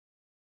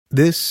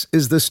This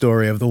is the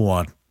story of the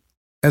one.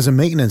 As a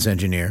maintenance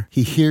engineer,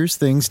 he hears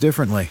things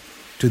differently.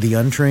 To the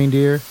untrained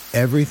ear,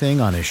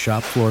 everything on his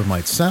shop floor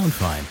might sound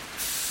fine,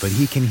 but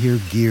he can hear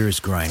gears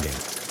grinding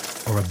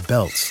or a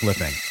belt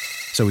slipping.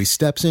 So he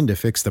steps in to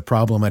fix the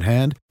problem at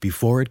hand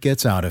before it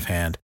gets out of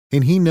hand.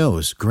 And he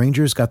knows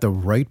Grainger's got the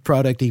right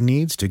product he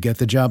needs to get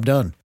the job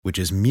done, which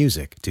is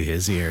music to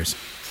his ears.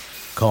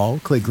 Call,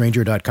 click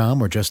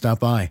Grainger.com, or just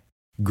stop by.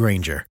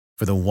 Grainger,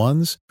 for the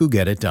ones who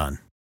get it done.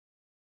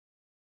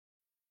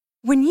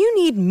 When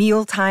you need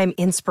mealtime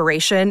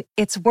inspiration,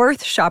 it's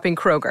worth shopping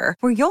Kroger,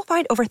 where you'll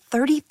find over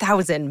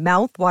 30,000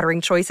 mouth-watering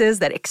choices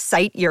that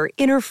excite your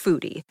inner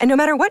foodie. And no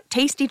matter what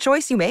tasty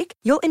choice you make,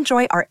 you'll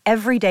enjoy our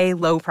everyday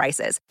low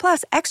prices,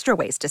 plus extra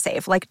ways to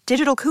save, like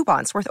digital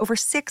coupons worth over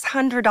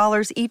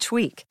 $600 each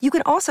week. You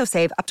can also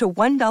save up to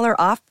 $1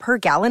 off per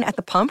gallon at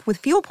the pump with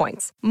fuel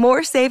points.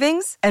 More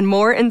savings and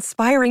more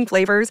inspiring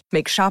flavors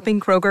make shopping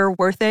Kroger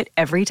worth it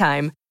every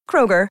time.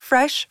 Kroger,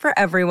 fresh for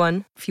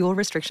everyone. Fuel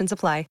restrictions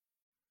apply.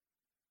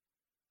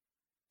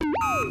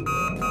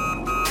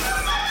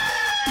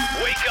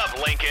 Wake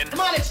up, Lincoln. Come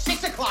on, it's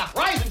 6 o'clock.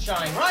 Rise and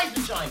shine, rise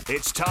and shine.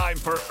 It's time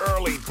for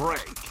Early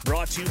Break.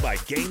 Brought to you by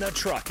Gaina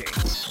Trucking.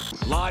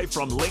 Live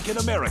from Lincoln,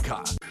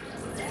 America.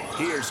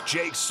 Here's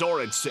Jake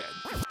Sorensen.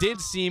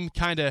 Did seem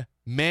kind of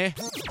meh.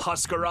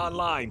 Husker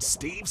Online,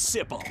 Steve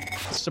Sipple.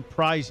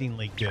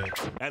 Surprisingly good.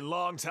 And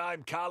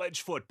longtime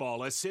college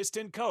football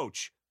assistant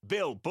coach,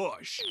 Bill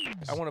Bush.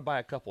 I want to buy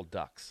a couple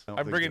ducks.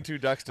 I'm bringing 2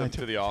 ducks to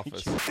the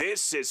office.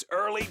 This is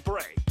Early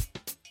Break.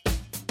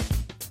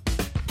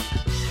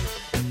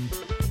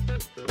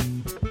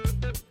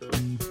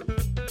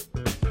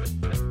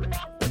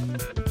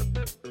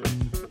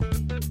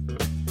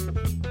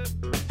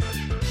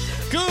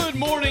 Good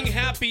morning,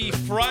 happy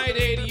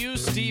Friday to you,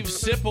 Steve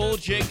Sipple,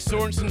 Jake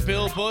Sorensen,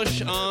 Bill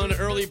Bush on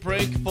Early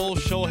Break. Full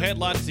show ahead,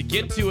 lots to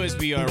get to as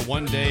we are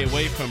one day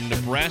away from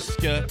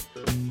Nebraska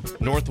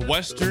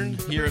Northwestern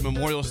here at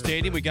Memorial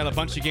Stadium. We got a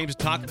bunch of games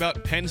to talk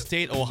about. Penn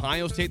State,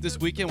 Ohio State this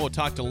weekend. We'll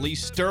talk to Lee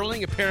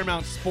Sterling at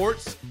Paramount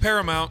Sports.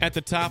 Paramount. At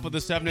the top of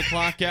the 7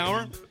 o'clock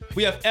hour.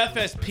 We have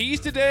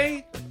FSPs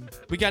today.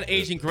 We got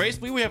Agent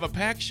Grace. We have a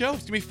packed show.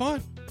 It's going to be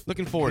fun.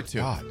 Looking forward to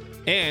it.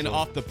 And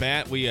off the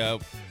bat, we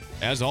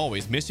as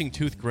always, Missing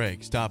Tooth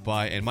Greg stopped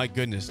by, and my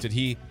goodness, did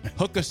he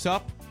hook us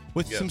up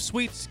with some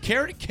sweets?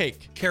 Carrot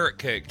cake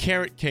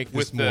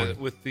this morning.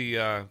 With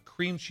the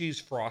cream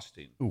cheese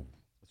frosting. Ooh.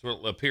 That's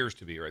what it appears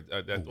to be, right?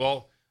 I That's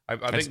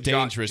think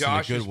dangerous in a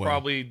Josh good is way.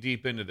 probably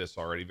deep into this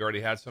already. Have you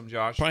already had some,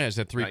 Josh? Probably has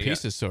that 3 Not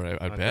pieces, so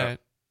I bet.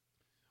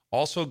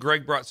 Also,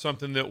 Greg brought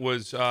something that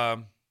was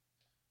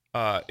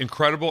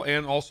incredible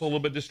and also a little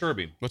bit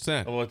disturbing. What's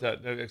that?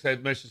 I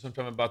mentioned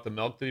sometime about the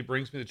milk that he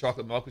brings me. The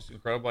chocolate milk was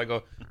incredible. I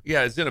go,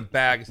 yeah, it's in a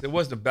bag. He said, it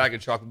wasn't a bag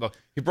of chocolate milk.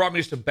 He brought me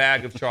just a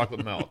bag of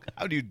chocolate milk.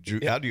 How do you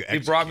He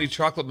brought me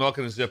chocolate milk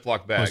in a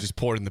Ziploc bag. Just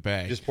poured in the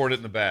bag. Just poured it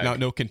in the bag.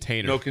 No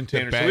container. No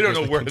container. The So we don't bag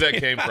know was where the that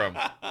came from.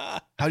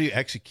 How do you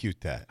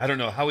execute that? I don't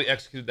know how we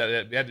executed that.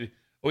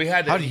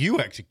 How do you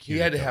execute?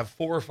 He had it, to have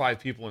 4 or 5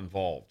 people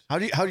involved. How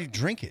do you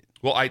drink it?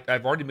 Well,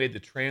 I've already made the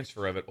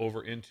transfer of it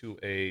over into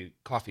a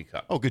coffee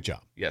cup. Oh, good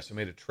job. Yes, I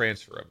made a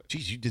transfer of it.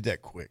 Jeez, you did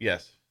that quick.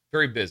 Yes,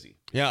 very busy.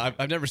 Yeah,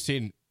 I've never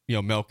seen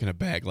milk in a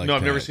bag like that. No,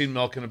 I've never seen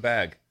milk in a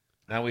bag.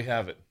 Now we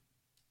have it.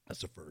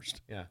 That's the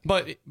first. Yeah.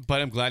 But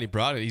I'm glad he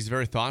brought it. He's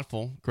very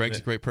thoughtful. Greg's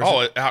a great person.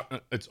 Oh,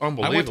 it's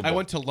unbelievable. I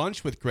went to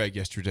lunch with Greg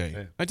yesterday.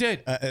 Yeah. I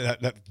did.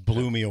 That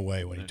blew me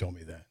away when he told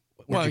me that.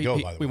 Where'd you go,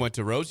 by the way? We went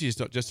to Rosie's,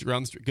 just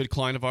around the street. Good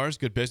client of ours,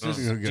 good business.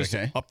 Just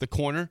up the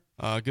corner.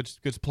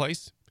 Good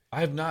place. I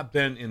have not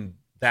been in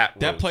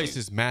that place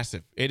is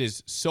massive. It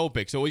is so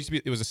big. So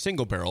it was a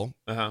single barrel,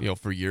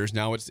 for years.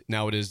 Now it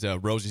is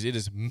Rosie's. It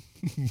is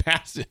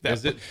massive.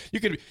 Is it? You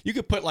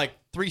could put like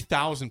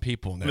 3,000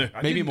 people in there,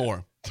 maybe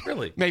more.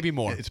 Really? Maybe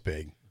more. It's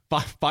big.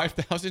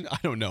 5,000? I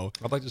don't know.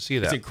 I'd like to see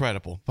that. It's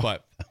incredible.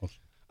 But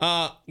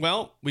should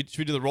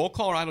we do the roll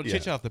call or idle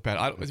chit chat off the bat?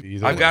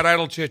 I've got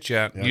idle chit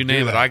chat. You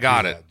name it, I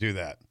got it. Do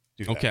that.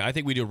 Okay, I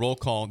think we do roll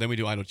call, then we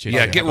do idle chit.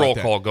 Yeah, get roll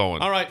call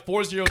going. All right,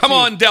 402. Come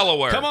on,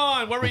 Delaware. Come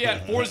on, where are we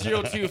at?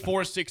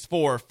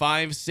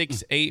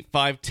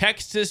 402-464-5685.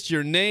 Text us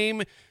your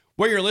name,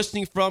 where you're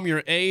listening from,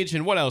 your age,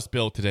 and what else,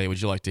 Bill, today would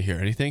you like to hear?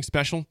 Anything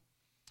special?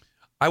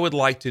 I would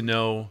like to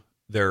know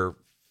their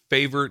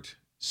favorite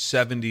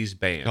 70s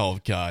band. Oh,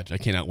 God, I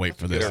cannot wait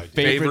for this. Their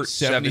favorite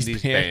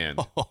 70s band.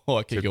 Oh,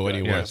 I could go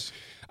anywhere. Yes.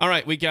 All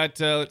right, we got,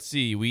 let's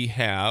see, we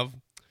have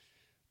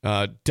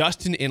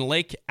Dustin in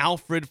Lake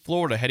Alfred,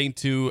 Florida, heading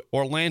to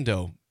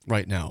Orlando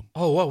right now.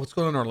 Oh, wow, what's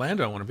going on in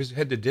Orlando? I wonder if he's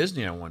headed to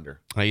Disney, I wonder.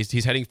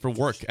 He's heading for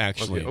work,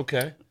 actually.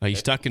 Okay. He's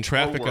stuck in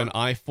traffic on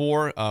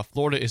I-4.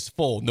 Florida is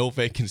full. No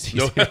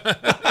vacancies.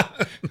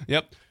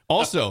 Yep.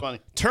 Also,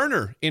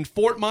 Turner in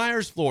Fort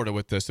Myers, Florida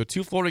with us. So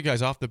 2 Florida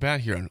guys off the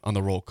bat here on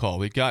the roll call.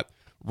 We've got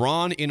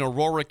Ron in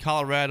Aurora,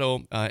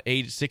 Colorado,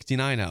 age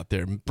 69 out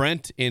there.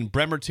 Brent in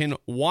Bremerton,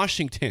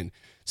 Washington.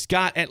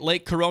 Scott at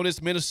Lake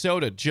Coronas,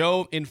 Minnesota.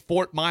 Joe in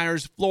Fort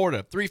Myers,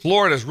 Florida.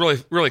 Florida's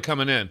really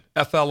coming in.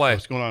 FLA.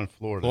 What's going on in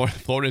Florida?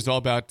 Florida is all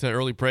about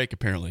early break,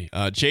 apparently.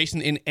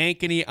 Jason in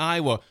Ankeny,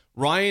 Iowa.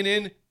 Ryan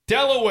in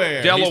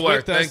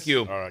Delaware. Thank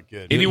you. All right,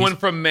 good. Anyone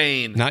from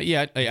Maine? Not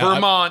yet.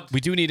 Vermont. We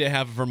do need to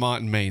have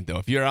Vermont and Maine, though.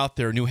 If you're out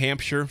there, New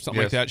Hampshire,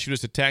 something like that, shoot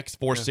us a text,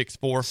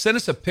 464. Send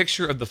us a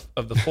picture of the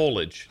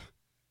foliage.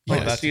 Oh,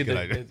 that's a good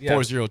idea.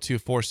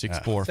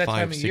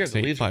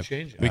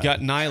 402-464-5685. We got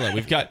Nyla.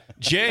 We've got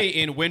Jay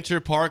in Winter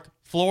Park,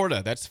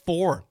 Florida. That's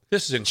 4.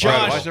 This is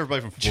incredible. Why is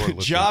everybody from Florida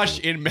listening? Josh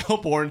in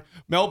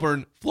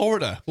Melbourne,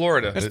 Florida.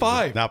 That's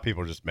 5. Now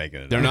people are just making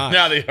it. They're not.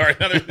 Now they are.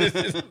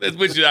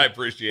 Which I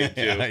appreciate,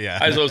 too. Yeah.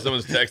 I know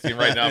someone's texting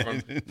right now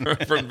from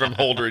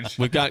Holdridge.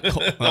 We've got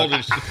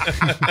Holdridge.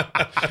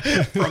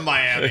 From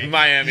Miami.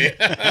 Miami.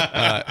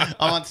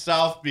 I'm on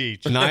South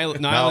Beach. Nyla,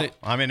 No,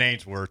 I'm in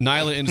Ainsworth.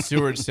 Nyla in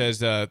Seward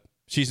says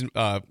she's in,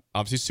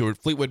 obviously Seward.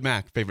 Fleetwood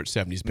Mac, favorite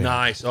 70s band.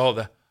 Nice.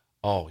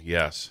 Oh,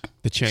 yes.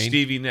 The Chain.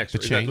 Stevie Nicks.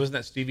 Wasn't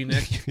that Stevie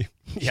Nicks?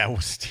 Yeah, it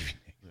was Stevie.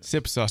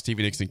 Sip saw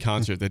Stevie Nicks in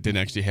concert that didn't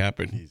actually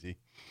happen. Easy.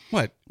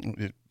 What?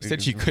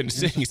 Said she couldn't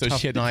sing, so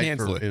she had to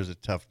cancel it. It was a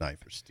tough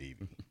night for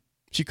Stevie.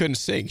 She couldn't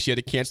sing. She had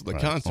to cancel the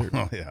concert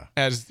yeah.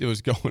 as it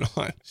was going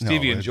on.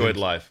 Stevie enjoyed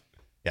life.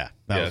 Yeah,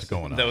 that was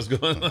going on. That was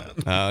going on.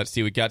 Let's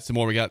see. We got some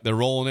more. They're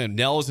rolling in.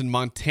 Nell's in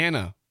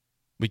Montana.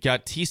 We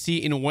got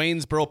TC in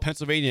Waynesboro,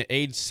 Pennsylvania,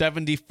 age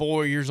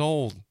 74 years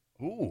old.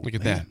 Ooh, look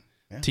at that. Yeah.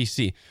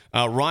 TC.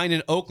 Ryan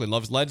in Oakland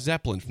loves Led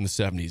Zeppelin from the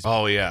 70s.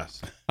 Oh,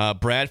 yes.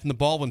 Brad from the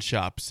Baldwin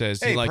Shop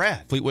says he likes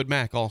Brad. Fleetwood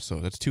Mac also.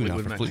 That's 2 now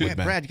for Fleetwood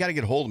Mac. Brad, you got to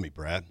get a hold of me,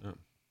 Brad. We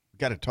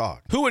got to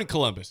talk. Who in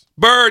Columbus?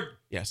 Bird.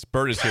 Yes,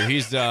 Bird is here.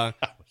 He's on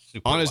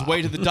his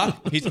way to the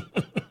duck.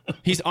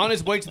 He's on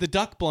his way to the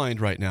duck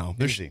blind right now.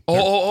 Yeah.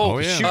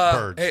 Yeah. Shoot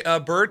birds. Hey,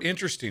 Bird,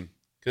 interesting,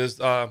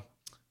 because I'm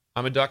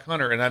a duck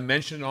hunter, and I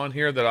mentioned on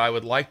here that I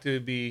would like to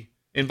be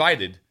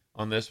invited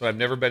on this, but I've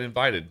never been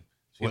invited.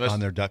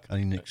 On their duck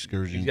hunting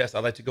excursion. Yes,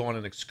 I'd like to go on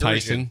an excursion.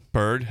 Tyson,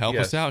 Bird, help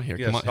us out here.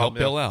 Come on, help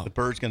Bill out. The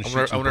Bird's going to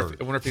shoot some birds.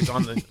 I wonder if he's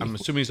on the. I'm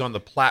assuming he's on the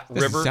Platte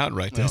River. Doesn't sound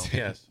right. No.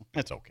 Yes,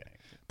 that's okay.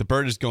 The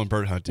Bird is going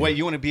bird hunting. Wait,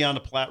 you want to be on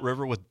the Platte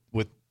River with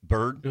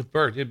Bird? with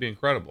Bird, it'd be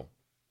incredible.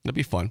 That'd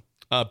be fun.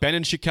 Ben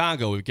in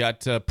Chicago. We've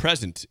got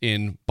Present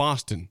in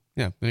Boston.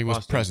 Yeah, there he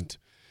was. Present.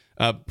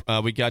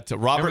 We got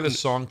Robert. Remember the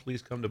song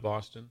 "Please Come to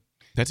Boston"?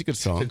 That's a good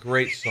song. It's a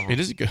great song. It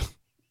is a good.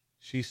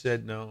 She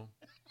said no.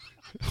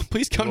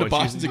 Please come to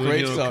Boston's a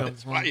great song.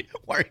 Why are you doing?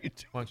 Why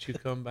don't you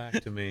come back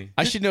to me?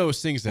 I should know who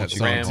sings that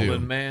song Rambling too.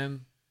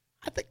 man.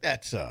 I think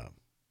that's is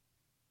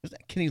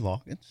that Kenny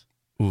Loggins?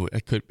 Ooh,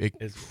 it could be.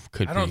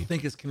 I don't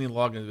think it's Kenny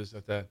Loggins who's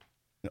at that.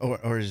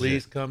 Or is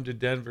Please it? come to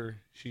Denver.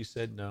 She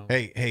said no.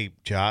 Hey,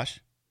 Josh.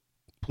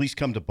 Please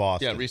come to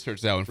Boston. Yeah, research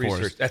that one for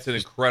us. That's an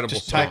incredible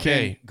Just song. type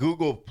in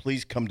Google,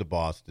 please come to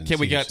Boston. Okay,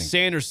 we See got you sing.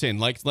 Sanderson,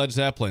 likes Led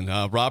Zeppelin.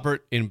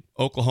 Robert in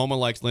Oklahoma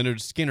likes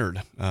Leonard Skinner.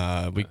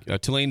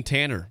 Tulane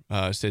Tanner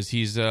says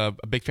he's a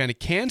big fan of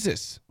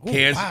Kansas.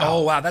 Kansas.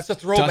 Oh, wow. That's a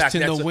throwback. Dust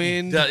in the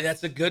Wind.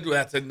 That's a good one.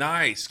 That's a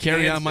nice.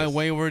 Carry Kansas. on my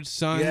wayward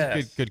son.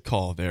 Yes. Good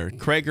call there.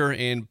 Krager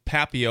in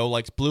Papio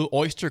likes Blue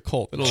Oyster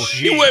Cult.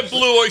 You went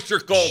Blue Oyster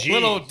Cult.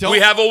 Don't- We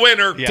have a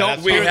winner. Yeah, Don't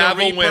that's we fine. have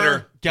The a Reaper,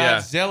 winner?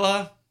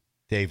 Godzilla.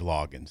 Dave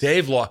Loggins.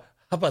 Dave Law.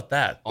 How about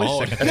that?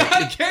 Oh,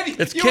 Kenny,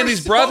 That's you were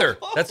Kenny's so brother.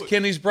 close. That's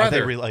Kenny's Are they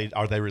brother. related?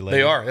 Are they related?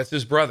 They are. That's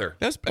his brother.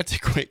 That's a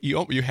great.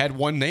 You had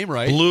one name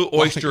right. Blue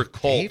Oyster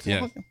Cult. Dave Yeah.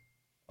 Loggins?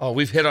 Oh,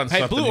 we've hit on Hey,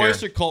 something Blue here.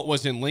 Oyster Cult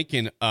was in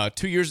Lincoln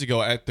 2 years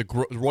ago at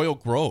the Royal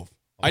Grove.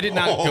 I did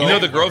not go. You know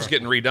the Grove's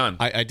getting redone.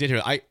 I did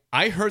hear.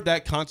 I heard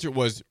that concert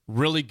was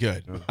really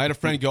good. I had a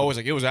friend go.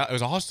 It was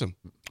awesome.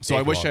 So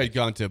I wish I had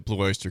gone to Blue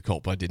Oyster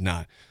Cult, but I did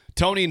not.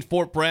 Tony in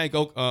Fort Bragg,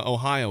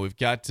 Ohio. We've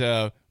got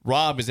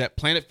Rob is at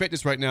Planet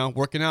Fitness right now,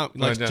 working out. He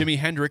likes Jimi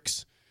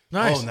Hendrix.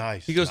 Nice. Oh,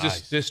 nice. He goes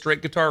just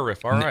straight guitar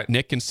riff. All right.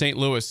 Nick in St.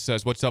 Louis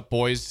says, "What's up,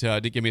 boys?"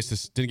 Didn't give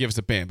us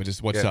a band, but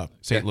just what's up,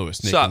 St.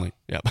 Louis. Nick Sup. and Lee.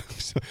 Yeah.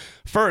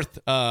 Firth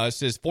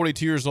says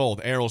 42 years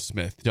old,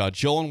 Aerosmith.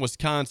 Joel in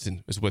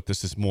Wisconsin is with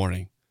us this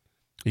morning.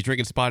 He's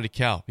drinking Spotted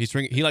Cow.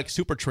 He likes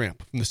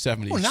Supertramp from the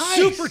 70s. Oh, nice.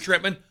 Super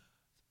Tramp. Man,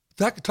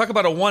 talk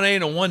about a 1A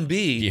and a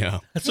 1B. Yeah.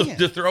 That's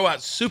to throw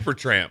out Super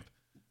Tramp.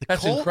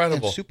 That's Cult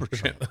incredible. and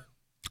Supertramp.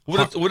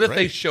 What if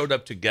they showed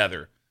up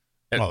together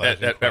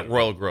at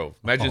Royal Grove?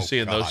 Imagine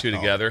seeing those two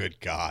together. Good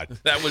God.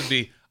 That would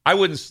be. I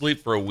wouldn't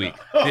sleep for a week.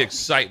 The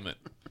excitement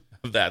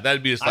of that.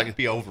 That'd be just like I'd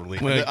be overly.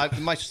 Wait.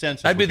 My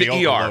senses I'd be would the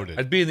ER. overloaded.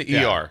 I'd be in the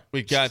Yeah. ER.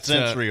 We've got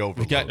Sensory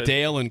We've got overload.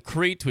 Dale in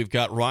Crete. We've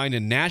got Ryan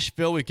in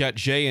Nashville. We've got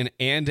Jay and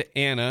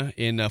Anna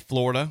in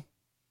Florida.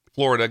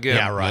 Florida again.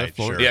 Yeah, right.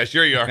 Florida. Sure. Yeah,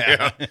 sure you are.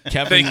 Yeah.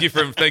 Kevin,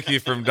 Thank you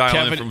from dialing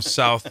Kevin- in from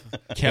South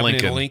Kevin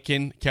Lincoln. in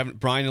Lincoln.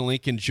 Brian in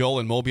Lincoln. Joel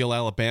in Mobile,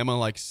 Alabama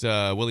likes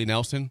Willie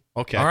Nelson.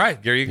 Okay. All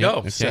right, there you go.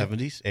 Okay.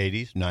 70s,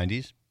 80s,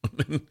 90s.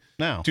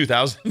 Now.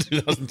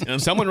 2010.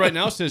 Someone right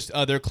now says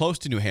they're close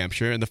to New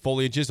Hampshire and the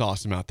foliage is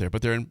awesome out there,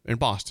 but they're in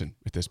Boston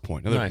at this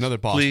point. Another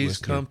Boston Please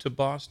listener. come to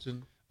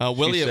Boston.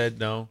 William She said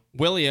no.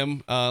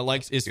 William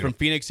is from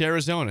Phoenix,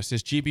 Arizona.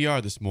 Says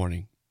GBR this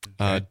morning.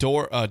 Okay.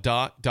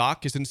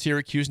 Doc is in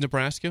Syracuse,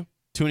 Nebraska,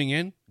 tuning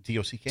in.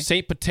 DOCK.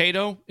 Saint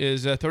Potato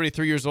is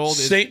 33 years old.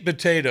 Saint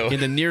Potato. In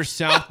the near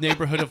south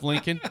neighborhood of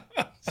Lincoln.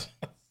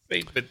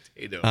 Saint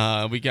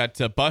Potato. We got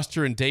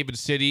Buster in David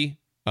City,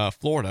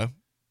 Florida.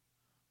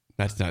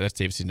 That's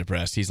David City,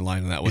 Nebraska. He's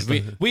lying on that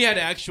one. We had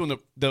actual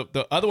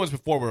the other ones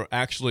before were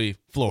actually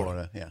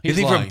Florida. Yeah. Is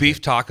he from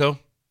Beef Taco?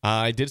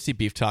 I did see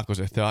Beef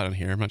Tacos, I thought, on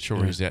here. I'm not sure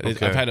where he's at.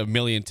 Okay. I've had a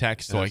million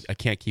texts, so I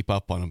can't keep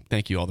up on them.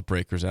 Thank you, all the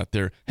breakers out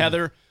there.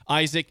 Heather,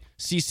 Isaac,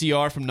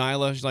 CCR from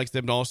Nyla. She likes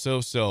them also.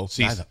 So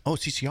CCR. Oh,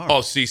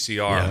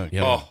 CCR.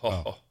 Yeah.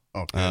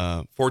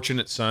 Okay.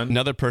 Fortunate Son.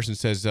 Another person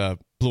says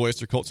Blue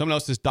Oyster Cult. Someone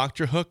else says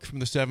Dr. Hook from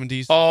the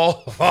 70s.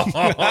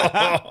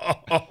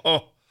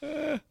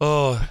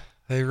 Oh.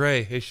 Hey,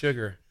 Ray. Hey,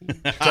 Sugar.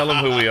 Tell them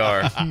who we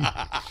are.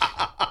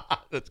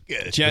 That's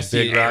good.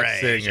 Jesse, Big rock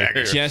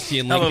singer. Jesse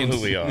and Tell them Lincoln.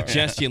 who we are.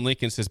 Jesse and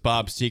Lincoln says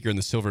Bob Seger and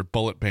the Silver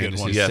Bullet Band Good is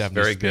one. his Yes, 70s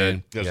very good.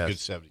 band. That's Yes. good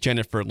 70.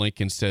 Jennifer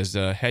Lincoln says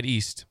Head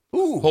East.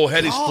 Oh,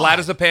 head is flat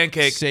as a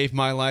pancake. Saved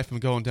my life from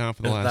going down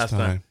for the last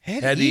time.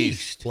 Head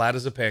east. Flat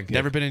as a pancake.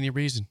 Never been any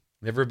reason.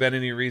 Never been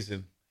any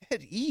reason.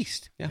 Head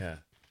east. Yeah.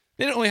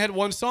 They only had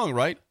one song,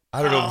 right?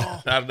 I don't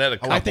know. I've had a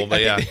couple, I think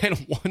but yeah. they had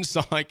one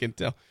song, I can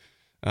tell.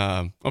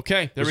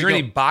 Okay, there Was we there go.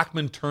 any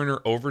Bachman Turner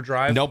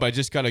Overdrive? No, but I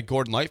just got a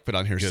Gordon Lightfoot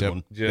on here. Good Sip.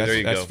 one. Yeah, there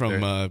you That's go. from.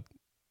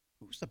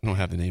 Who's the I don't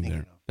have the name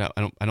there.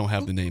 I don't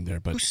have the name there,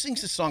 but Who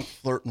sings the song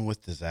 "Flirting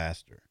with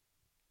Disaster"?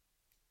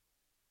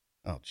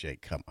 Oh,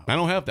 Jake, come on. I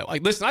don't have that.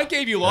 Like, listen, I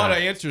gave you a lot of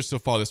answers so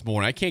far this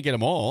morning. I can't get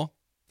them all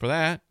for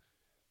that.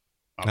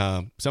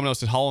 Someone else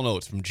said Hall &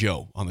 Oates from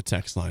Joe on the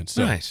text line.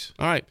 So, Nice.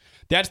 All right,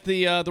 that's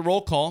the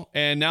roll call,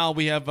 and now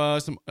we have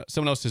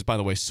someone else says, by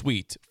the way,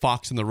 Sweet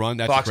Fox in the Run.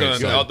 That's Fox a great on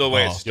song. the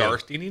way it Oh.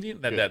 starts.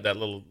 That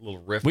little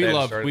riff. We that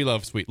love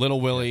started. Sweet Little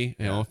Willie.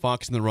 You know,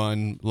 Fox in the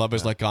Run. Love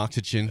is like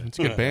oxygen. It's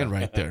a good band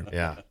right there.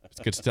 Yeah. It's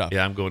good stuff.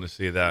 Yeah, I'm going to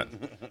see that.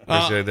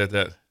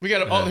 We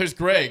got. There's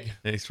Greg.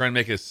 He's trying to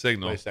make his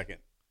signal. Wait a second.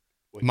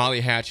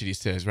 Molly Hatchet, he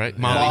says, right?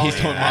 Molly. He's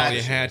told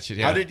Molly Hatchet.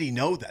 Yeah. How did he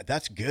know that?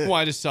 That's good. Well,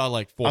 I just saw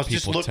like I 4 was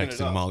just people looking it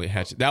texting up. Molly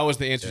Hatchet. That was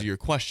the answer to your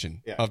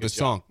question of the good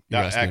song job. you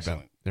were asking Excellent.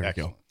 about. There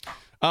Excellent.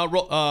 we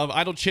go.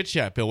 Idle Chit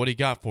Chat, Bill. What do you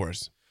got for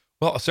us?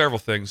 Well, several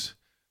things.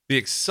 The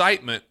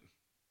excitement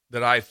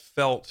that I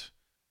felt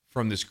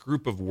from this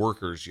group of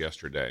workers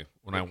yesterday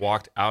when I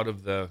walked out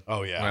of the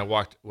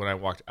when I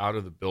walked out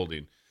of the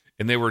building,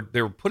 and they were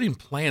putting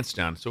plants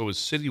down. So it was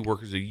city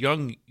workers, a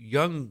young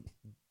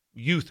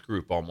youth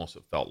group almost,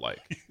 it felt like.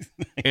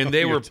 And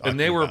they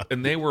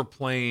were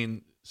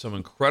playing some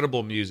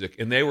incredible music,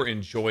 and they were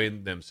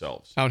enjoying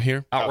themselves Out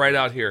here? right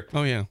out here.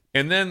 Oh, yeah.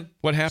 And then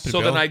What happened,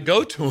 So Bill? then I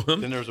go to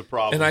them. Then there's a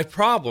problem.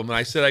 And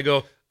I said,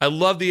 I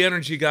love the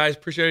energy, guys.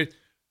 Appreciate it.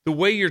 The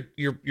way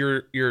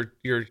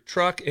your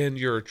truck and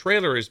your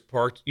trailer is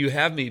parked, you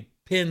have me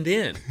pinned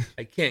in.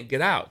 I can't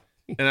get out.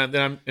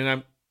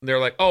 And they're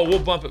like, oh, we'll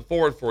bump it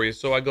forward for you.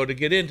 So I go to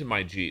get into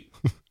my Jeep.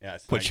 Yeah,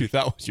 it's What not you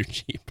thought was your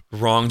Jeep.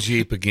 Wrong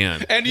Jeep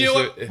again. And you know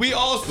what? We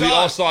all saw it. We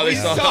all saw We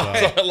this. Saw saw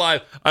it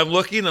live. I'm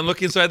looking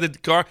inside the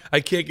car. I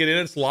can't get in.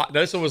 It's locked.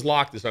 This one was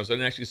locked this time, so I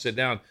didn't actually sit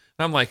down. And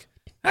I'm like,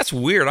 that's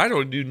weird. I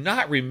do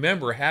not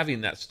remember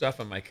having that stuff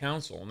in my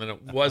console. And then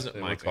it wasn't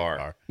my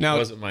car. Now, it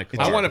wasn't my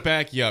car. I want to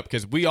back you up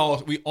because we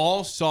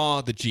all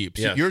saw the Jeep.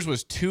 So Yes. yours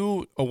was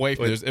 2 away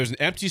from there's an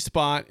empty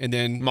spot, and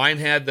then Mine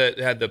had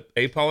the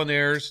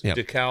Apollinaires, Yep.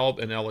 DeKalb,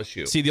 and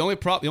LSU. see the only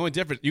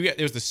difference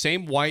it was the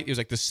same white. It was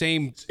like the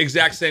same.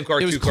 Exact same car,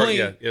 It was 2 cars. clean.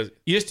 Yeah, yeah.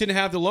 You just didn't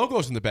have the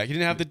logos in the back. You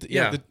didn't have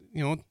the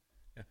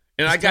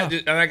And I got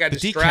The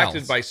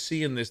distracted decals. by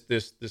seeing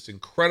this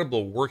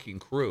incredible working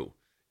crew,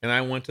 and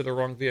I went to the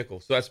wrong vehicle.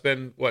 So that's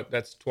been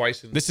that's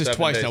twice in This is 7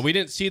 twice days. now. We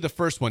didn't see the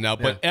first one now,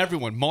 but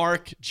everyone,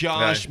 Mark,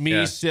 Josh, Yeah, me,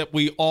 yeah. Sip,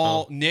 we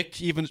all, Nick,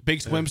 even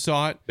Big Swim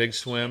saw it. Big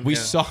Swim. We yeah.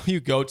 saw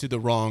you go to the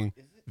wrong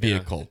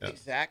vehicle.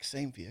 exact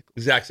same vehicle.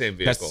 exact same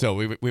vehicle. That's so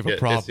we have a Yeah,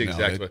 problem it's the now.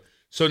 exact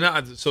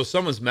way. So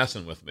someone's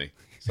messing with me.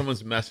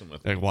 Someone's messing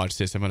with me. Like, watch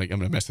this. I'm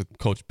gonna mess with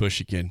Coach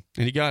Bush again,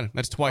 and he got it.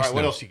 That's twice. All right,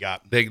 what now. else you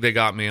got? They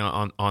got me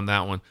on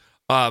that one.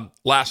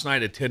 Last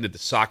night I attended the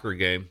soccer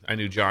game. I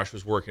knew Josh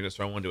was working it,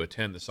 so I wanted to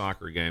attend the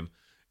soccer game.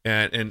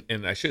 And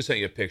I should have sent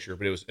you a picture,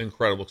 but it was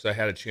incredible because I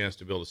had a chance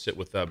to be able to sit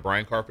with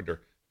Brian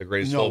Carpenter, the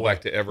greatest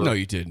fullback to ever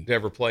didn't. to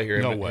ever play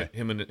here. No way.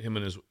 Him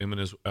and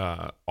his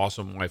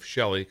awesome wife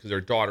Shelly, because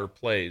their daughter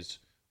plays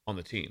on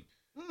the team.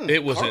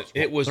 It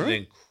was an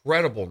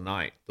incredible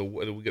night.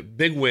 We got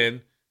big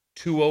win,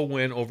 2-0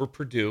 win over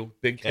Purdue,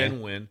 Big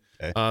Ten win.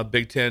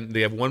 Big Ten.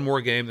 They have one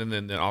more game, and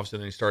then obviously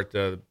they start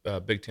the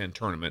Big Ten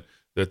tournament.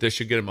 That this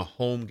should get them a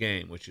home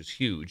game, which is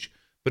huge.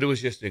 But it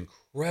was just an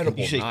incredible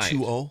You say night.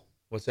 2-0?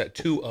 What's that?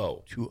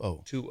 2-0.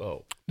 2-0.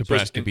 2-0.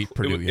 Nebraska beat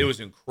Purdue, It yeah. was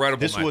incredible.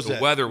 This night. was The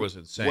weather was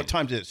insane. What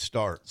time did it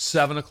start?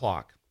 7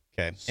 o'clock.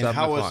 Okay. 7 And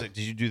how was o'clock. it?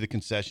 Did you do the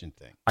concession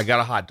thing? I got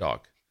a hot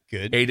dog.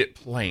 Good. Ate it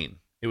plain.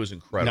 It was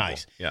incredible.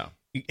 Nice. Yeah.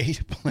 You ate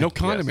it plain. No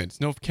condiments,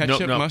 no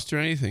ketchup, No. mustard,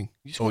 anything.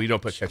 You don't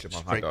put ketchup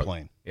on hot straight dog.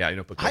 plain. Yeah, you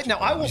don't put ketchup.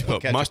 I won't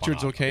put ketchup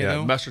mustard's on okay Yeah,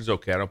 though. mustard's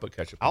okay. I don't put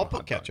ketchup. I'll on put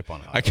hot dog. ketchup on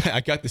a hot dog.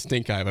 I got the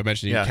stink eye by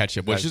mentioning Yeah.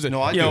 ketchup, which is I do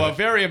a it.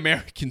 very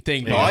American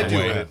thing. No, by I the do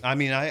way. it. I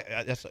mean,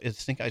 it's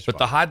stink ice. But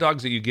the hot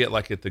dogs that you get,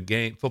 like at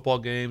the football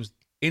games,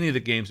 any of the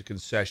games, a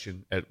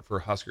concession for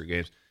Husker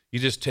games, you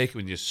just take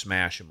them and you just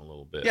smash them a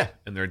little bit. Yeah.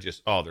 And they're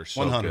just, they're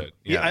so 100. good.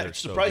 Yeah, they're I'm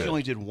so surprised good. you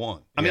only did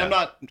one. I mean, Yeah. I'm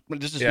not.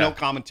 This is Yeah. no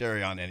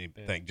commentary on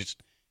anything.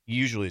 Just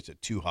usually it's at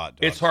 2 hot dogs.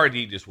 It's hard to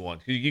eat just one.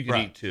 You can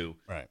Right. eat 2.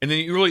 Right. And then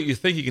you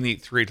think you can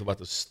eat 3 till about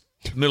the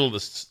middle of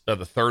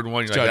the third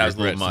one. You're like, that was a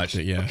little much.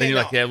 Yeah. Then you're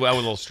like, yeah, well, I was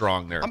a little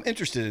strong there. I'm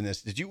interested in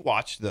this. Did you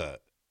watch the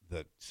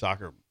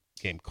soccer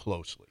game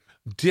closely?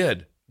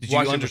 Did you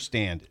watch it.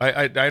 understand it?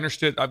 I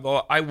understood.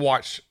 I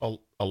watch a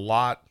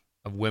lot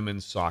of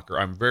women's soccer.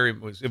 I'm very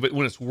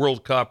when it's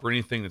World Cup or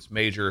anything that's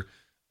major.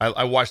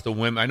 I watch the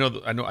women. I know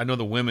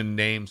the women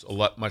names a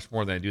lot much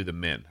more than I do the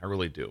men. I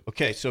really do.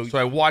 Okay, so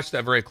I watch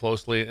that very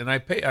closely, and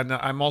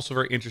I'm also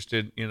very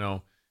interested, in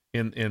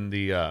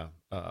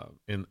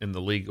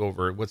the league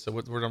over. What's the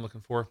word I'm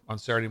looking for on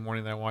Saturday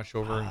morning that I watch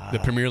over The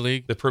Premier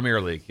League. the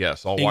Premier League.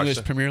 Yes, I'll English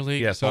watch Premier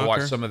League. Yes, I'll watch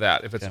soccer? some of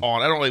that if it's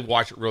on. I don't really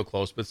watch it real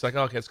close, but it's like,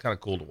 okay, it's kind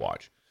of cool to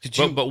watch.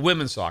 But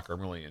women's soccer,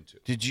 I'm really into.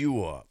 Did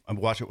you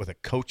watch it with a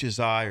coach's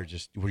eye, or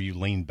just were you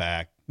leaned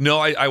back? No,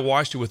 I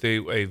watched it with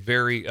a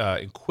very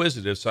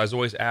inquisitive. So I was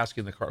always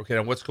asking the car, okay,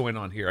 now what's going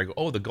on here? I go,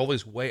 oh, the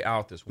goalie's way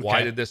out this. Why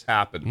Okay. did this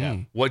happen? Yeah.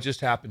 What just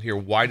happened here?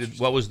 What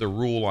was the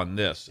rule on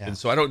this? Yeah. And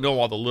so I don't know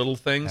all the little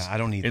things. Yeah, I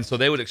don't either. And so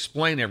they would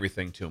explain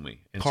everything to me.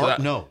 And Carp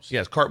so knows.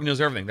 Yes, Carp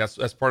knows everything.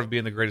 That's part of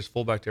being the greatest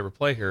fullback to ever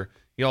play here.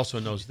 He also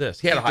knows this.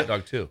 He had a hot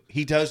dog too.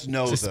 He does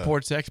know He's a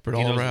sports expert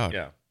He all knows- around.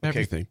 yeah.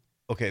 Everything.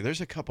 Okay,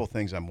 there's a couple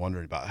things I'm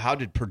wondering about. How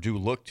did Purdue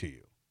look to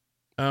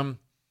you?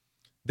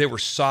 They were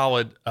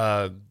solid.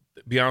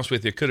 Be honest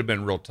with you, it could have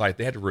been real tight.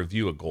 They had to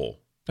review a goal.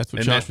 That's what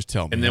And Josh then- was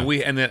telling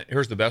me. And then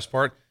here's the best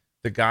part: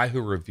 the guy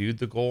who reviewed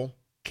the goal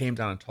came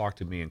down and talked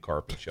to me and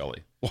Carp and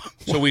Shelley.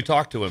 So we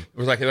talked to him. It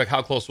was like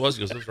how close was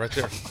he? He goes, it was right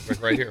there,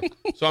 right here.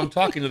 So I'm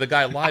talking to the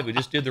guy live. We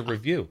just did the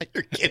review.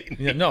 You're kidding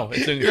me. Yeah, no,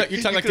 it's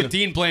You're talking like the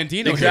Dean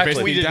Blandino Exactly. here,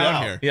 basically Tweeted it down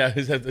out. here. Yeah,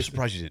 I'm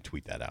surprised you didn't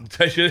tweet that out.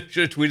 I should have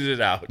tweeted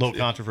it out. Little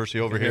controversy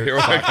over here. Here,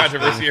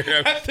 controversy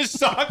here. The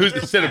soccer.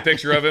 Who's sent a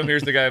picture of him?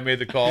 Here's the guy who made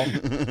the call.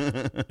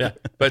 Yeah,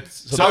 but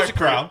So how's the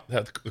crowd?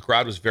 The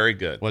crowd was very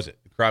good. Was it?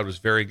 The crowd was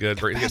very good.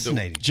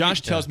 Fascinating.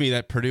 Josh tells me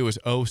that Purdue is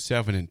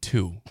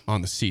 0-7-2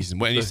 on the season.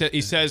 When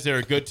he says they're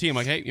a good team,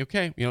 like, hey,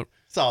 okay,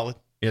 Solid.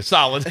 Yeah,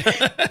 solid.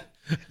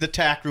 The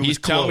tack room He's is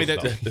closed. telling me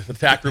that though. The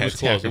tack room is That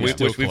tack closed, room which is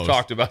still we've closed.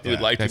 talked about. We'd Yeah,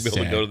 like to that's be able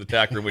to sad. go to the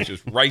tack room, which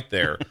is right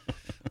there.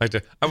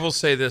 I will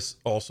say this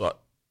also.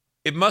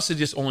 It must have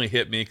just only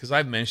hit me because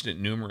I've mentioned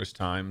it numerous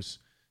times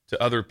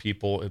to other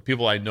people and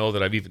people I know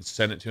that I've even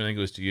sent it to. And I think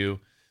it was to you.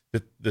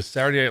 The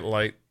Saturday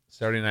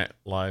Night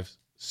Live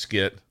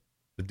skit,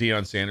 the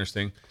Deion Sanders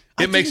thing.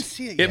 I didn't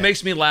see it yet. It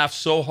makes me laugh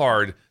so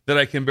hard that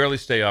I can barely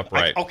stay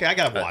upright. I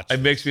gotta watch. It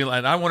makes me,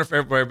 and I wonder if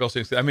everybody else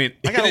thinks. I mean,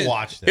 I gotta it is-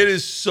 watch this. It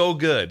is so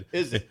good.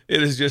 Is it?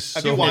 It is just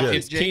Have so you watched good. it?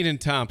 It's Keenan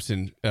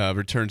Thompson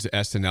returns to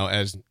SNL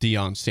as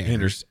Deion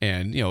Sanders,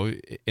 and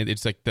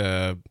it's like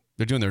they're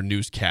doing their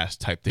newscast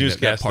type thing.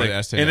 That part thing.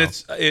 of SNL.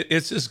 And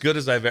it's as good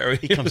as I've ever.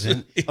 He comes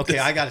in. Okay,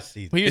 I gotta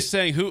see. Well, he was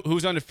saying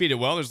who's undefeated.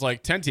 Well, there's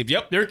like 10 teams.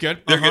 Yep, they're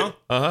good. They're good.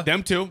 Uh-huh.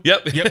 Them too.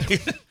 Yep. Yep.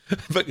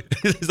 But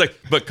he's like,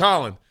 but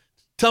Colin,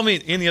 tell me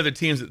any other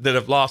teams that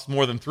have lost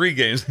more than 3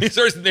 games. He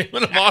starts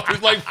naming them off.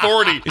 There's like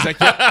 40. He's like,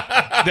 yep,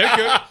 they're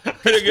good.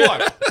 They're good.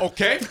 What?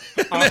 Okay.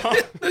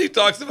 Uh-huh. Then he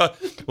talks about,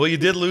 well, you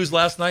did lose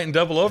last night in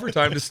double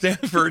overtime to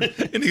Stanford.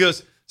 And he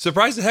goes,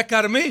 surprised the heck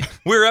out of me.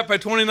 We were up by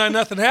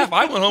 29-0 half.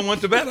 I went home,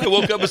 went to bed. I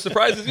woke up as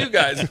surprised as you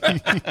guys.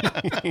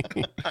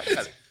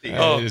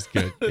 It is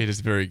good. It is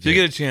very good. If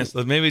you get a chance,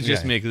 maybe it's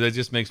just me because it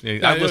just makes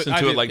me. I've listened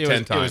to it like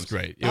 10 times. It was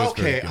great. It was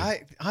very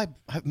Okay, good.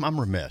 I'm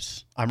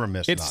remiss. I'm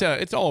remiss.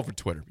 It's all over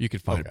Twitter. You can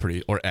find it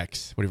pretty, or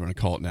X, whatever you want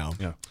to call it now.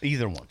 Yeah.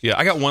 either one. Yeah,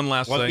 I got one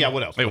last thing. Yeah,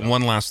 what else? I got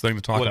one last thing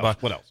to talk What else?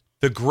 about. What else?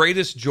 The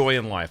greatest joy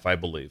in life, I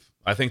believe.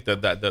 I think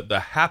that the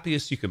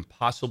happiest you can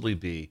possibly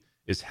be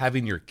is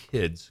having your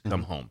kids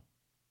come home.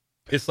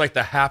 It's like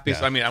the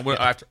happiest. Yeah. I mean, I went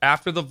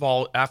after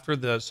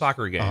the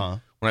soccer game.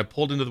 When I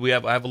pulled into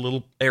I have a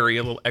little area,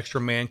 a little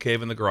extra man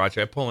cave in the garage.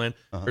 I pull in.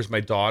 There's my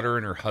daughter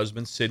and her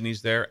husband.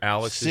 Sydney's there.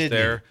 Alex is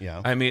there.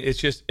 Yeah. I mean,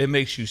 it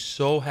makes you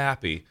so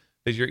happy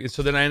that you're.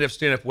 So then I end up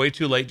staying up way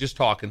too late just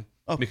talking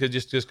because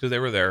just because they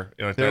were there.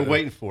 You know, They're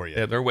waiting for you.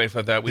 Yeah, they're waiting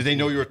for that. Did they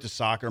know you were at the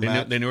soccer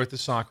match? They knew at the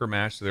soccer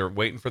match, so they were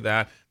waiting for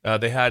that.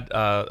 They had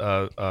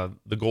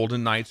the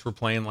Golden Knights were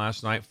playing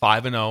last night,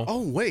 5-0.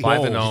 Oh, wait.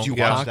 5-0. Did you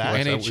watch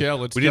that? NHL,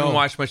 let's we go. didn't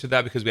watch much of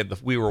that because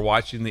we were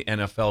watching the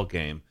NFL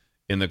game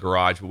in the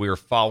garage, but we were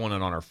following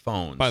it on our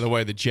phones. By the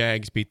way, the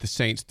Jags beat the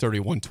Saints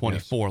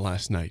 31-24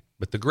 last night.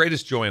 But the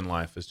greatest joy in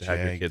life is to have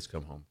your Jag. kids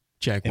come home.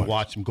 Jaguars. And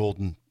watch some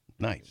Golden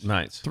Knights.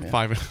 Nights.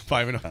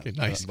 5-0. Okay,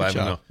 nice. Good 5-0.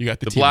 job. You got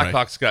the The team right.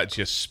 Blackhawks got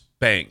just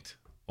spanked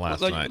last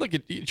night. Look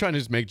at you trying to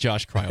just make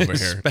Josh cry over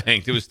here.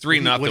 Spanked. It was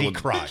 3-0. When he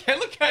cried.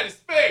 Look at his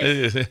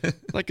face.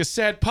 Like a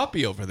sad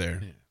puppy over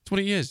there. what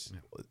he is.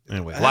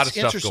 Anyway, a That's lot of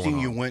stuff interesting. going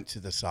on. You went to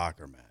the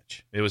soccer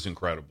match. It was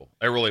incredible.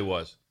 It really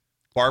was.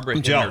 Barbara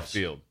I'm Hibner jealous.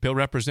 Field. Bill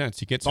represents.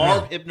 He gets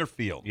Barb Hibner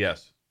Field.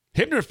 Yes.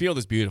 Hibner Field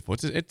is beautiful.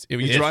 It's when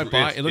you drive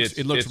by, it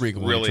looks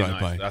regal really when you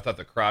drive nice. by. I thought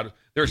the crowd.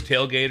 There's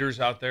tailgaters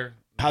out there.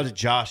 How did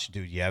Josh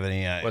do? Do you have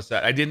any? What's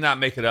that? I did not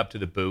make it up to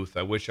the booth.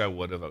 I wish I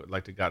would have. I would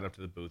like to have gotten up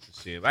to the booth to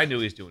see him. I knew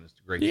he was doing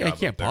a great job. Yeah, he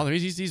can't up there. bother.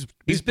 He's He's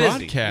busy.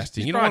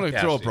 broadcasting. He's You don't want to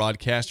throw a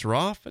broadcasting. broadcaster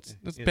off.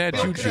 That's bad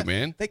juju,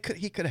 man.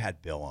 He could have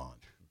had Bill on.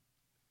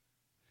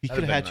 He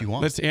That'd could have have been had you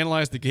on. Let's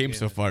analyze the game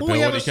so far. Well, Bill,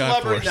 we have what a do you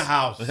got for celebrity in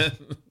us? the house.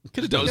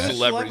 Could have No done that.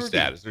 celebrity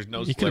status. There's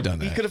no He could have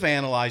done He that. could have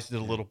analyzed it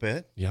a little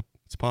bit. Yep,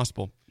 it's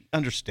possible.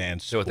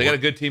 Understand. So they got a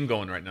good team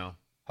going right now.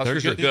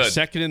 Huskers are good.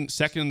 Second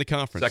in the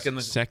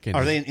conference. Second.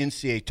 Are they an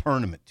NCAA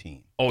tournament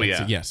team? Oh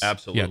yeah, Yes.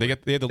 absolutely. Yeah, they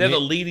have the They're the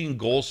leading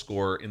goal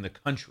scorer in the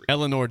country.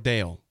 Eleanor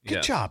Dale. Good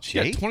Yeah. job, She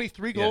got Jake.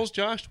 23 goals,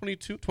 Josh.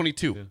 22.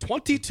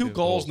 22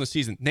 goals in the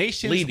season.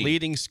 Nation's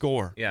leading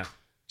scorer. Yeah,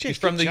 Jake, she's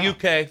from good the job.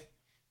 UK.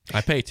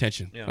 I pay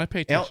attention. Yeah. I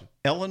pay attention.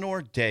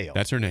 Eleanor Dale.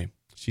 That's her name.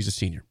 She's a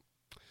senior.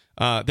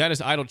 That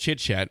is Idle Chit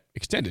Chat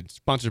Extended,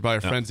 sponsored by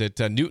our friends at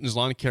Newton's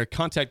Lawn Care.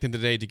 Contact them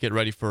today to get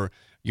ready for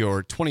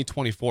your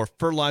 2024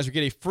 fertilizer.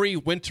 Get a free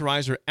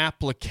winterizer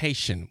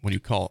application when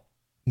you call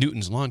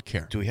Newton's Lawn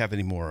Care. Do we have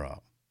any more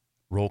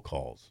roll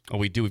calls? Oh,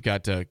 we do. We've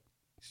got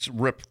Just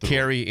rip through.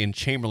 Carrie in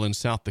Chamberlain,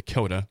 South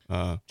Dakota.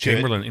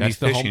 Chamberlain, any That's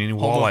the fishing, any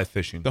home walleye of-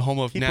 fishing. The home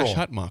of Keep Nash rolling.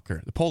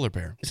 Hutmacher, the polar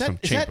bear. Is from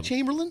that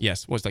Chamberlain?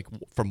 Yes, was like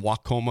from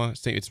Wacoma.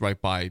 It's right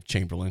by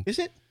Chamberlain. Is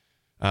it?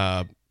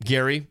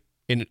 Gary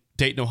in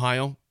Dayton,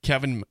 Ohio.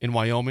 Kevin in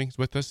Wyoming is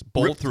with us.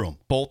 Rip through 'em.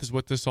 Bolt is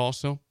with us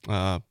also.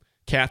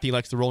 Kathy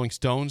likes the Rolling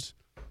Stones.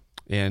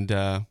 And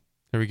there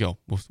we go.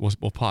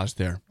 We'll pause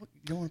there. You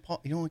don't want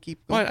to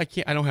keep going? Well, I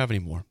can't. I don't have any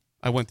more.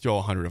 I went through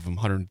 100 of them,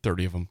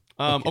 130 of them.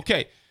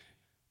 Okay.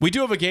 We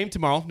do have a game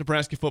tomorrow.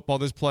 Nebraska football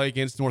does play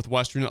against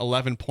Northwestern.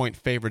 11-point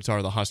favorites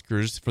are the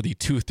Huskers for the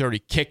 2:30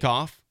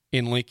 kickoff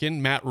in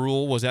Lincoln. Matt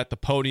Rhule was at the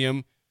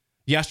podium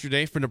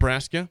yesterday for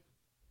Nebraska.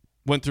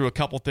 Went through a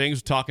couple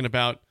things, talking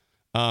about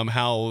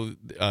how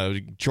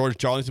George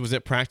Jarlington was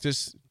at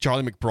practice.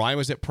 Charlie McBride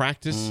was at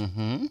practice.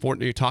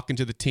 You're talking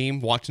to the team,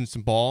 watching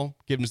some ball,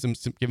 giving some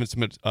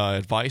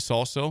advice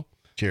also.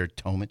 Jared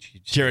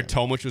Tomich. Jared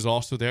Tomich was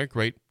also there.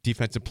 Great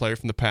defensive player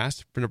from the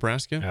past for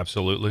Nebraska.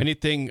 Absolutely.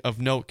 Anything of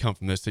note come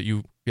from this that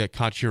you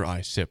caught your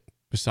eye, Sip,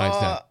 besides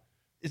that?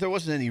 There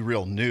wasn't any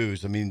real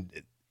news. I mean,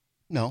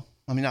 no.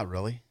 I mean, not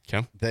really.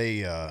 Okay.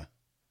 They,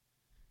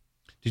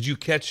 Did you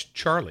catch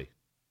Charlie?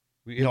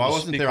 I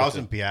wasn't there. I was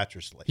in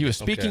Beatrice Lake. He was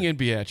speaking in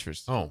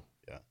Beatrice. Oh.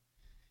 Yeah.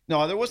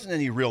 No, there wasn't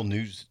any real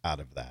news out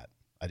of that.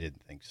 I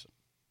didn't think so.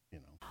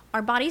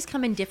 Our bodies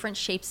come in different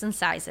shapes and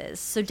sizes,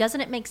 so doesn't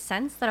it make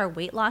sense that our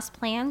weight loss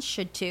plans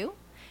should too?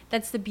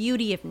 That's the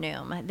beauty of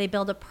Noom. They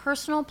build a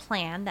personal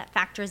plan that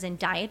factors in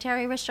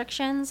dietary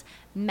restrictions,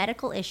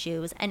 medical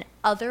issues, and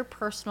other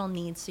personal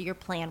needs so your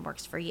plan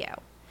works for you.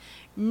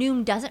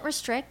 Noom doesn't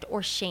restrict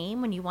or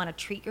shame when you want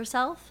to treat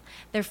yourself.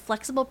 Their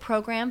flexible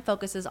program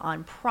focuses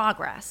on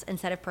progress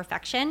instead of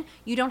perfection.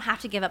 You don't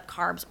have to give up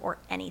carbs or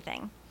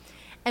anything.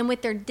 And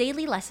with their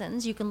daily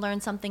lessons, you can learn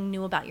something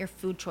new about your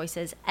food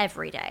choices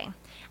every day.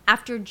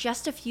 After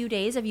just a few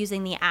days of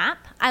using the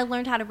app, I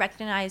learned how to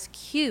recognize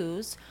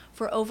cues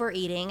for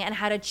overeating and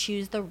how to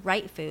choose the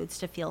right foods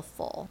to feel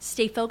full.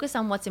 Stay focused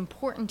on what's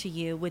important to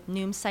you with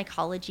Noom's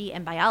psychology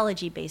and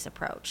biology-based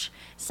approach.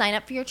 Sign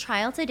up for your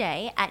trial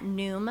today at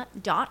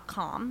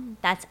Noom.com.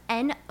 That's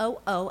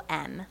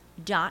Noom.com.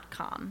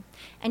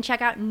 And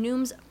check out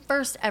Noom's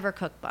first ever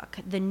cookbook,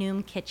 The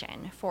Noom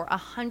Kitchen, for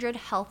 100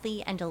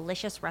 healthy and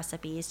delicious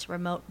recipes to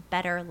promote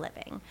better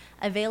living.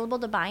 Available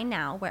to buy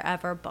now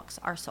wherever books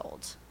are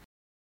sold.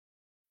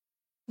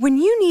 When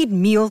you need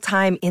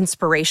mealtime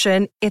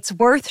inspiration, it's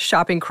worth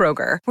shopping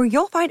Kroger, where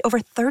you'll find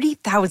over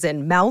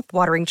 30,000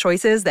 mouth-watering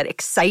choices that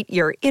excite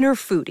your inner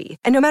foodie.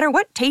 And no matter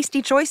what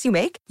tasty choice you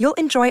make, you'll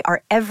enjoy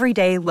our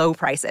everyday low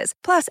prices,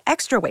 plus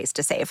extra ways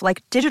to save,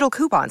 like digital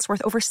coupons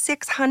worth over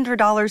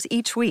 $600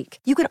 each week.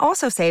 You can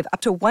also save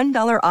up to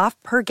 $1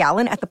 off per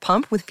gallon at the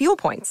pump with fuel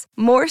points.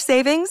 More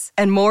savings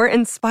and more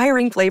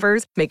inspiring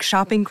flavors make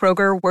shopping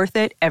Kroger worth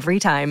it every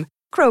time.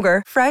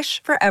 Kroger,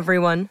 fresh for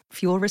everyone.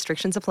 Fuel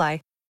restrictions apply.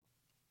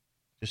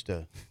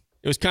 It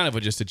was kind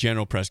of just a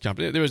general press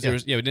conference. There was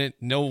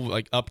no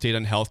like update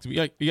on health.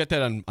 You got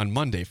that on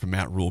Monday from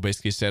Matt Rhule.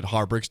 Basically said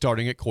Harburg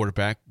starting at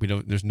quarterback.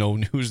 There's no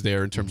news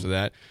there in terms of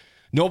that.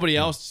 Nobody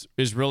else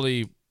was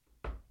really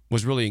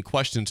in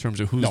question in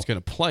terms of who's going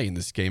to play in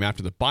this game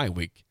after the bye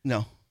week.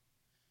 No.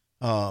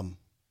 So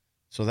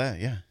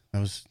it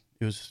was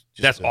just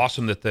that's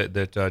awesome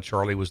that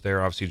Charlie was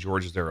there. Obviously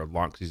George is there a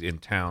lot because he's in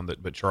town.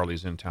 But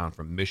Charlie's in town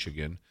from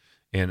Michigan,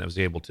 and I was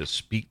able to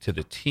speak to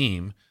the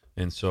team.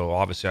 And so,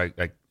 obviously,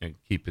 I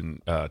keep in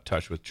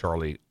touch with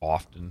Charlie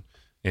often,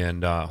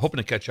 and hoping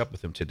to catch up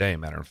with him today.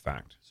 Matter of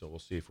fact, so we'll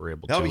see if we're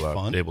able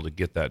to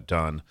get that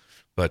done.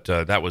 But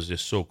that was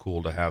just so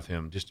cool to have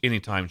him. Just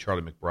anytime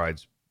Charlie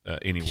McBride's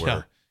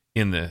anywhere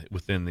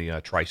within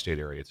the tri-state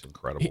area, it's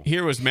incredible.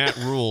 Here was Matt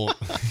Rhule.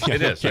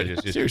 It is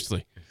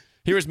seriously.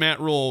 Here is Matt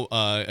Rhule.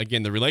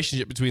 Again, the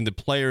relationship between the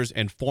players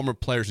and former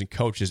players and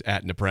coaches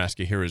at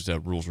Nebraska. Here is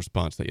Rhule's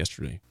response to that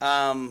yesterday.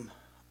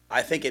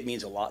 I think it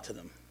means a lot to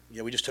them.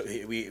 We just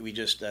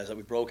as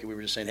we broke it, we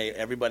were just saying, hey,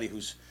 everybody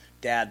whose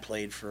dad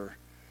played for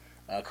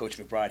Coach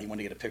McBride, he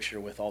wanted to get a picture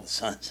with all the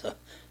sons of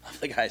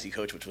the guys he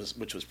coached,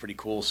 which was pretty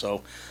cool.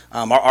 So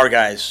our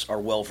guys are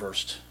well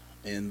versed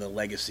in the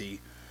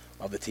legacy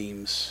of the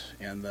teams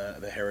and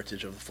the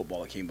heritage of the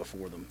football that came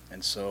before them,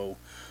 and so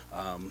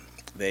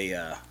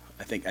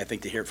I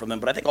think to hear it from them,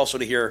 but I think also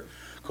to hear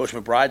Coach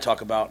McBride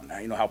talk about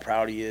how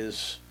proud he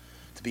is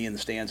to be in the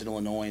stands in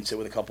Illinois and sit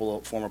with a couple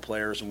of former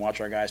players and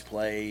watch our guys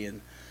play.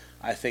 And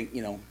I think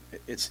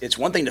it's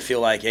one thing to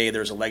feel like, hey,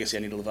 there's a legacy I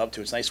need to live up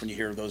to. It's nice when you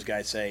hear those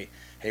guys say,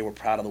 hey, we're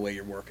proud of the way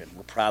you're working.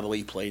 We're proud of the way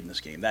you played in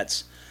this game.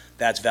 That's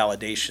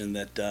validation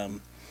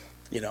that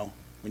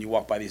when you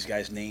walk by these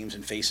guys' names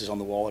and faces on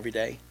the wall every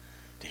day,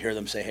 to hear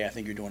them say, hey, I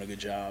think you're doing a good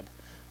job,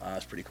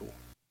 it's pretty cool.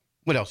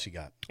 What else you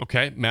got?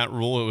 Okay, Matt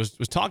Rhule was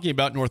talking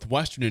about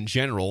Northwestern in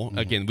general. Mm-hmm.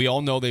 Again, we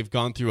all know they've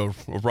gone through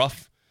a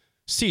rough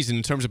season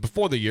in terms of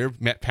before the year.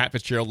 Pat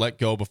Fitzgerald let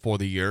go before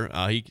the year.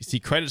 He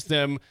credits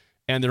them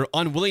and their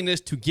unwillingness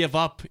to give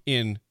up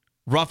in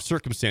rough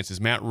circumstances.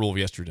 Matt Rhule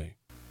yesterday.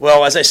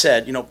 Well, as I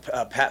said,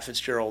 Pat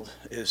Fitzgerald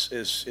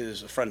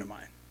is a friend of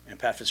mine, and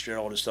Pat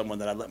Fitzgerald is someone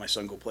that I'd let my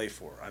son go play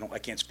for. I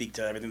can't speak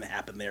to everything that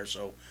happened there,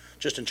 so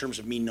just in terms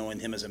of me knowing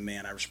him as a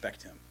man, I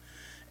respect him.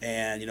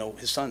 And,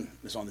 his son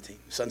is on the team.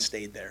 His son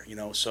stayed there,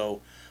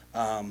 So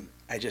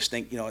I just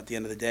think, at the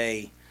end of the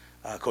day,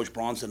 Coach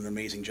Braun's done an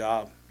amazing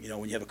job.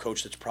 When you have a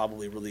coach that's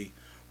probably really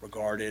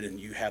regarded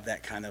and you have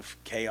that kind of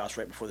chaos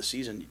right before the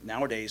season,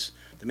 nowadays,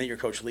 the minute your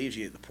coach leaves,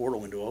 the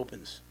portal window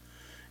opens.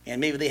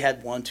 And maybe they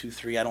had 1, 2,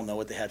 3. I don't know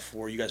what they had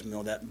 4. You guys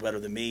know that better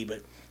than me.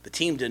 But the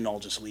team didn't all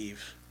just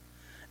leave.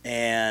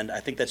 And I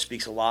think that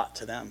speaks a lot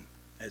to them.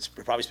 It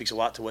probably speaks a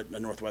lot to what a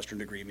Northwestern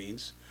degree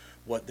means,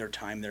 what their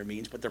time there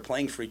means. But they're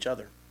playing for each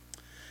other.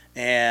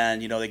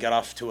 And, they got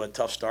off to a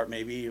tough start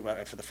maybe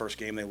after the first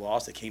game they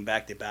lost. They came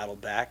back. They battled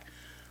back.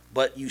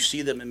 But you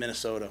see them in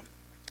Minnesota,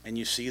 and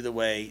you see the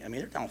way –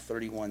 they're down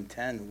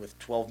 31-10 with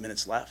 12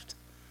 minutes left.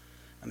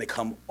 And they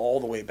come all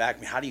the way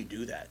back. How do you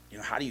do that?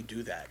 How do you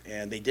do that?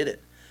 And they did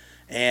it.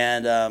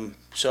 And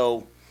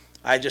so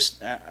I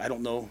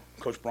don't know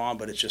Coach Braun,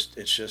 but it's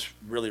just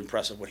really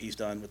impressive what he's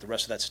done, what the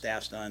rest of that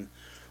staff's done,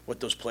 what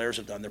those players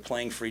have done. They're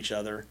playing for each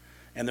other,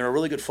 and they're a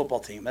really good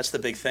football team. That's the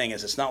big thing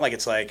is it's not like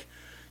it's like –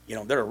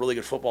 they're a really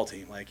good football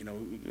team.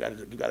 You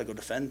got to go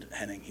defend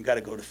Henning. You got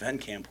to go defend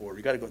Campore.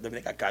 You got to go.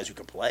 They got guys who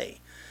can play,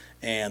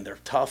 and they're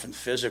tough and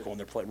physical, and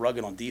they're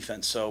rugged on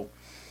defense. So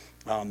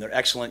they're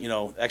excellent.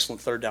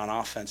 Excellent third down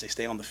offense. They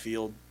stay on the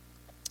field.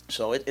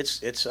 So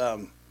it's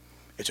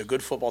a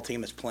good football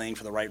team that's playing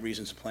for the right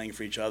reasons and playing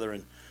for each other,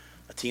 and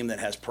a team that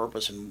has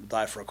purpose and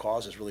die for a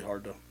cause is really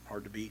hard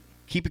to beat.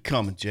 Keep it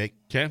coming, Jake.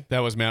 Okay, that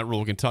was Matt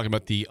Rhule talking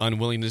about the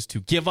unwillingness to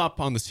give up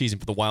on the season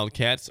for the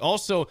Wildcats.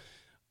 Also,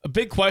 a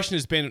big question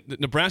has been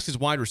Nebraska's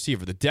wide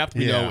receiver. The depth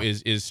we know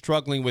is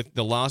struggling with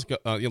the loss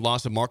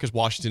of Marcus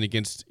Washington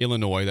against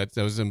Illinois. That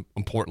was an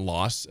important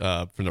loss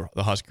for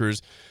the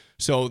Huskers.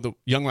 So the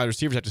young wide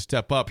receivers have to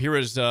step up. Here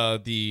is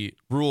the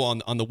Rhule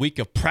on the week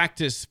of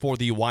practice for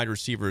the wide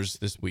receivers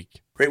this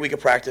week. Great week of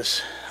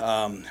practice.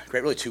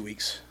 Great, really 2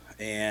 weeks,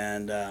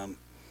 and they're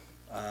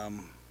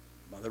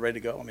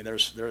ready to go.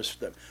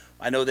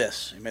 I know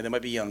this. They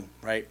might be young,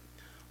 right,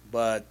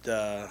 but.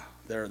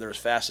 They're as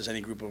fast as any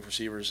group of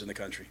receivers in the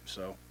country.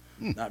 So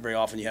not very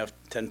often you have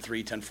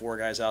 10-3, 10-4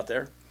 guys out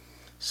there.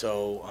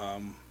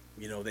 So,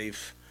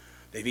 they've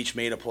each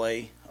made a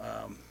play.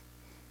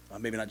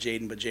 Maybe not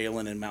Jaden, but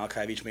Jalen and Malachi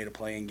have each made a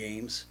play in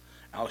games.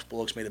 Alex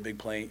Bullock's made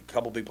a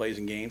couple big plays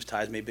in games.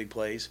 Ty's made big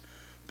plays.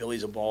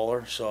 Billy's a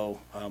baller. So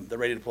they're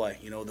ready to play.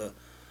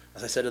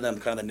 As I said to them,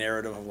 kind of the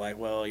narrative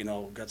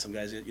of got some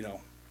guys,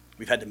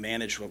 we've had to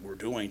manage what we're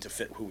doing to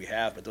fit who we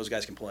have, but those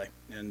guys can play.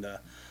 And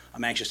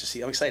I'm excited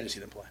to see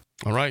them play.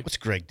 All right. What's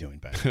Greg doing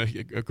back there?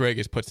 Greg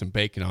has put some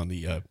bacon on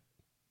the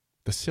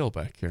sill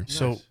back here.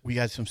 So nice. We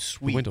got some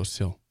sweet. The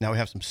windowsill. Now we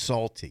have some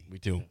salty. We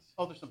do.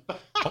 Oh, there's some.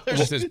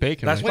 There's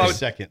bacon. Wait a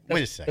second.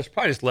 That's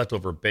probably just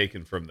leftover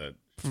bacon from the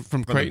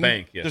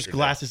bank. There's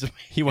glasses of.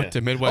 He went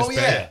to Midwest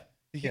Bank.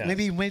 Yeah.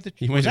 Maybe he made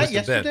the. Was that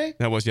yesterday?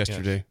 That was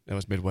yesterday. Yes. That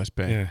was Midwest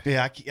Bank.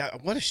 Yeah.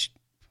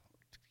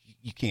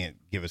 You can't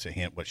give us a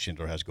hint what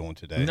Schindler has going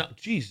today. No,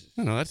 Jesus.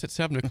 No, that's at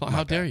 7 o'clock.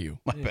 How dare you?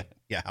 My bad.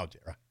 Yeah, how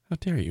dare I? How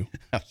dare you?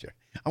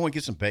 I want to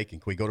get some bacon.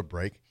 Can we go to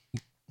break?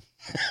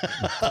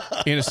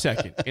 In a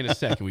second,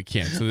 we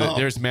can. So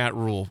there's Matt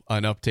Rhule,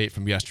 an update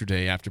from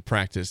yesterday after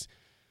practice.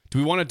 Do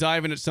we want to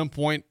dive in at some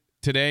point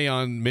today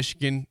on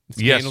Michigan?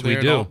 Yes, we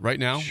do. Right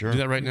now? Sure. Do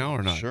that right now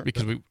or not? Sure.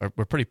 Because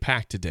we're pretty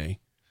packed today.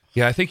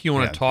 Yeah, I think you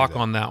want to talk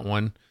on that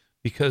one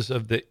because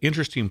of the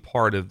interesting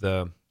part of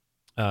the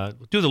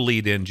do the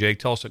lead in, Jake.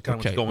 Tell us kind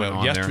of what's going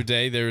on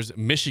yesterday, there's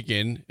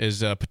Michigan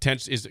is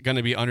going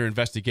to be under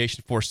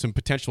investigation for some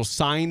potential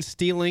sign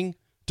stealing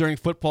during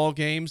football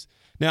games.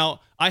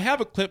 Now, I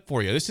have a clip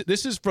for you.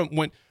 This is from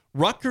when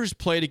Rutgers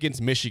played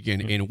against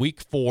Michigan in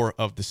week 4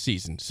 of the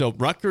season. So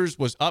Rutgers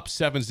was up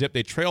 7-0.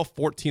 They trail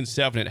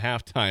 14-7 at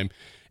halftime.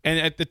 And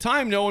at the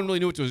time, no one really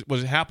knew what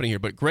was happening here.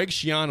 But Greg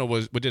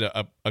Schiano did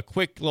a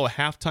quick little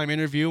halftime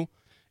interview.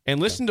 And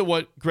listen to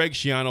what Greg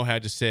Schiano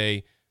had to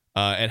say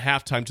at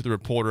halftime to the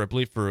reporter, I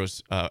believe for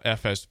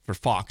FS for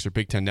Fox or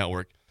Big Ten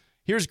Network.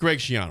 Here's Greg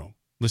Schiano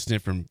listening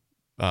from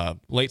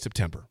late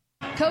September.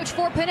 Coach,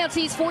 4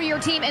 penalties for your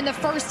team in the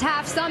first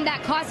half, some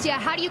that cost you.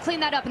 How do you clean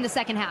that up in the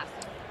second half?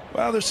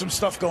 Well, there's some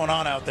stuff going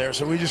on out there,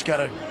 so we just got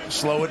to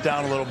slow it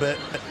down a little bit.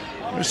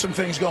 There's some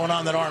things going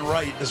on that aren't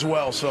right as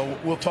well, so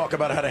we'll talk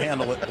about how to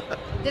handle it.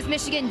 This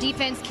Michigan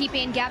defense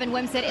keeping Gavin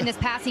Wimsatt in this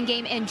passing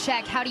game in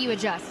check. How do you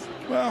adjust?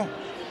 Well,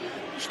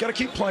 just got to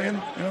keep playing.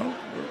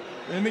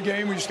 In the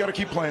game, we just got to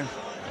keep playing.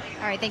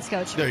 All right, thanks,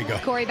 Coach. There you go.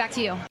 Corey, back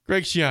to you.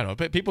 Greg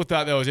Schiano. People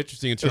thought that was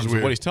interesting in terms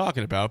of what he's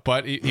talking about,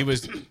 but he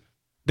was.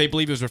 They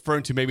believe he was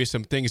referring to maybe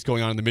some things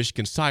going on the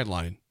Michigan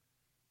sideline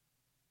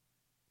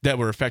that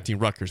were affecting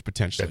Rutgers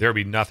potentially. Yeah, there would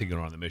be nothing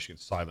going on the Michigan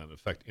sideline that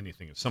affect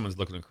anything. If someone's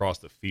looking across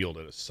the field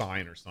at a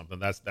sign or something,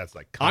 that's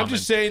like common. I'm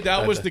just saying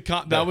that was the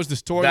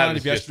storyline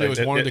of yesterday.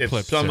 Was one of the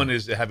clips. If someone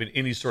is having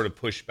any sort of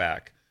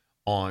pushback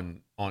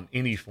on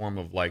any form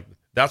of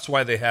that's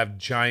why they have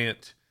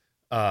giant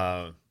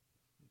cards,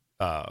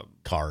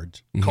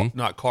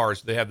 not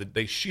cars.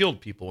 They shield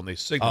people and they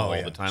signal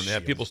all the time. They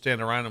have people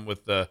standing around them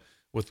with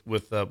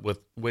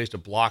ways to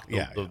block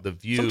the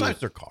view. Sometimes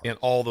they're cards and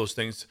all those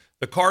things.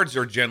 The cards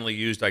are generally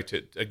used to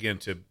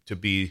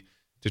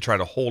try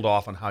to hold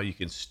off on how you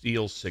can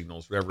steal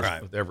signals,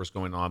 whatever's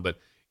going on. But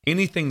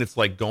anything that's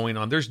going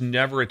on, there's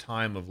never a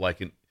time of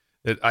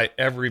that I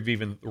ever have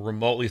even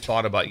remotely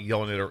thought about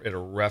yelling at a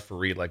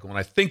referee. Like when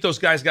I think those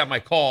guys got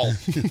my call.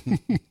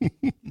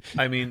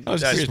 I mean,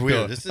 that's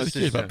weird. This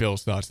is about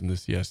Bill's thoughts on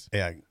this. Yes.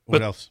 Yeah.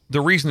 What else?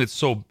 The reason it's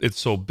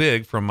so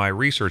big from my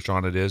research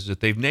on it is that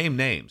they've named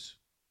names.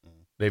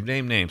 They've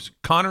named names.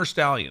 Connor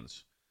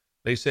Stallions.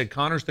 They said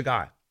Connor's the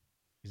guy.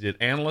 He's an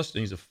analyst and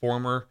he's a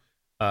former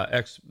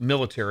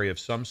ex-military of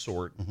some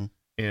sort,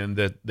 and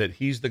that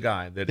he's the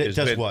guy that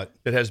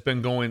has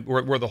been going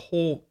where the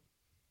whole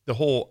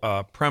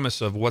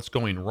premise of what's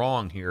going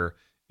wrong here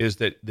is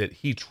that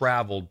he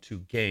traveled to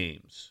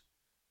games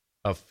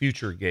of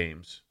future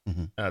games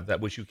that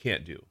which you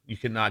can't do. You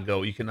cannot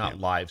go. You cannot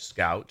live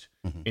scout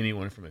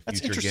anyone from a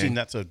future game.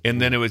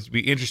 And then it would be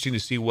interesting to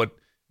see what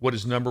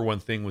his number one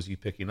thing was he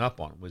picking up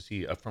on. Was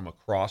he from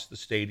across the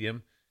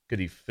stadium? Could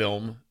he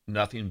film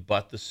nothing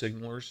but the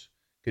signalers?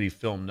 Could he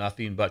film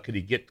nothing but? Could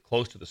he get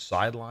close to the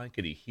sideline?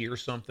 Could he hear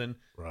something?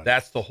 Right.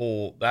 That's the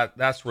whole.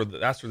 That's where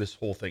this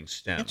whole thing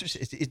stems.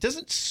 Interesting. It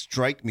doesn't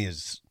strike me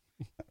as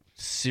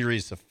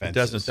serious offenses. It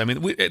doesn't. I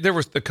mean, there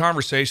was the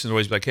conversation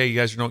always like, "Hey, you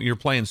guys, you're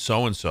playing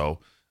so and so.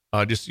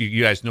 Just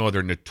you guys know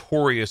they're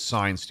notorious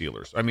sign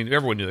stealers." I mean,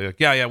 everyone knew. Like,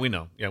 yeah, we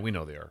know. Yeah, we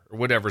know they are. Or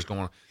whatever's going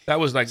on. That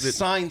was like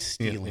sign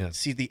stealing. Yeah.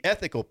 See, the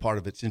ethical part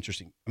of it's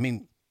interesting. I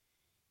mean,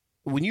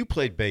 when you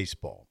played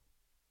baseball.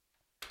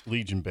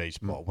 Legion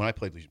baseball. When I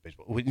played Legion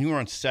baseball, when you were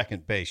on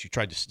second base, you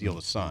tried to steal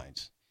the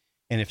signs,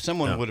 and if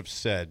someone would have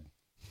said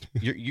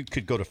you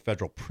could go to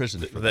federal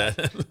prison for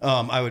that,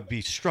 I would be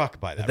struck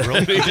by that.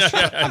 Really,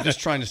 I'm just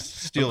trying to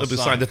steal a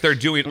sign that they're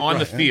doing on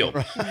the field.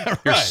 Right.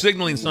 You're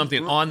signaling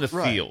something on the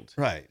field.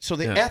 Right. So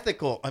the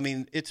ethical. I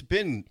mean,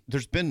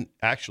 there's been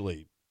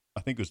actually,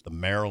 I think it was the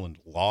Maryland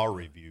Law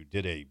Review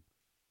did a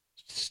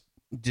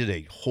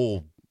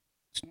whole,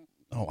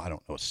 I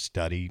don't know, a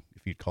study,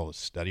 if you'd call it a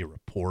study, a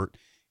report.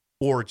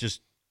 Or just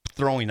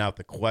throwing out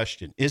the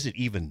question, is it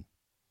even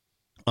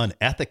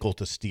unethical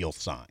to steal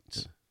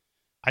signs?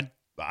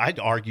 I'd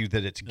argue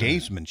that it's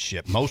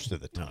gamesmanship most of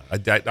the time.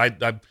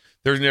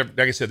 There's never,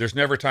 like I said, there's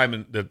never a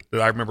time that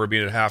I remember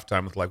being at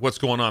halftime with what's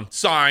going on?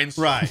 Signs,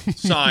 right?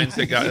 Signs.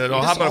 They got.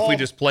 How about if we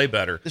just play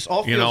better? This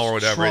all feels or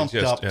whatever. Trumped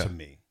up to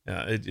me.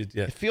 Yeah,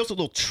 it feels a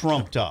little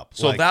trumped up.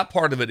 So that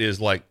part of it is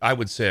I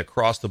would say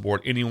across the board,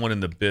 anyone in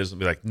the business would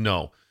be like,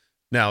 no.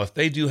 Now, if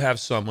they do have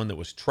someone that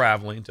was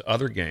traveling to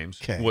other games,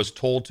 was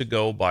told to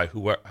go by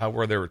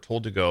however they were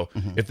told to go,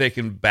 if they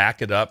can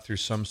back it up through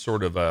some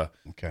sort of a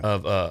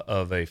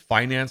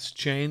finance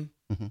chain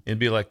and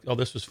be like, oh,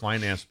 this was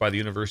financed by the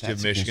University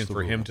of Michigan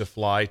for him to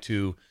fly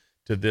to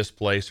this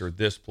place, or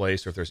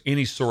if there's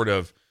any sort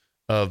of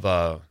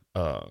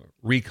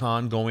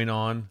recon going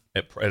on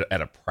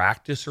at a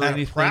practice or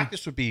anything,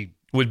 practice would be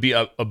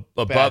a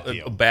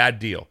bad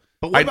deal.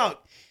 But what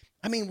about?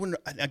 I mean,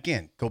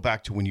 go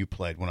back to when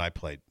I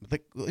played.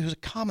 It was a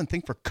common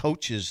thing for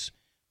coaches.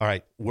 All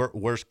right,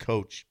 where's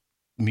Coach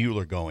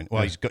Mueller going?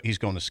 Well, he's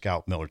going to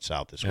scout Millard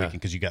South this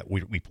weekend because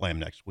we play him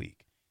next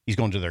week. He's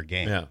going to their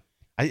game. Yeah,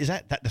 is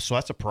that so?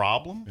 That's a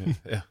problem.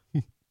 Yeah.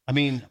 I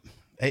mean,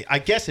 I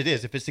guess it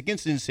is. If it's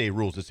against NCAA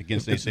rules, it's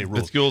against NCAA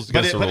rules.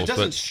 But it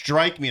doesn't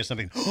strike me as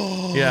something.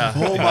 Oh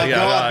my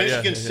God!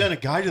 Michigan sent a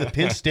guy to the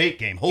Penn State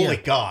game. Holy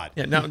God!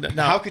 Yeah.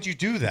 Now, how could you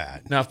do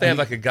that? Now, if they have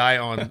a guy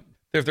on.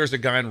 If there's a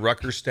guy on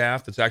Rutgers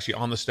staff that's actually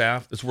on the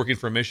staff that's working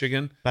for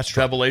Michigan, that's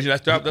trouble.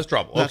 That's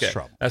trouble. That's okay,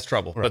 trouble. That's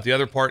trouble. Right. But the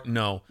other part,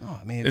 no.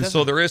 I mean, and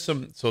so there is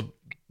some. So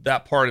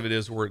that part of it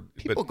is where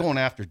people going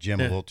after Jim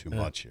a little too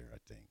much here, I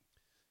think.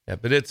 Yeah,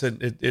 but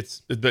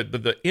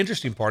the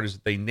interesting part is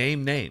that they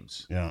name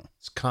names. Yeah,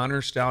 it's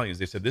Connor Stallions.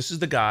 They said this is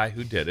the guy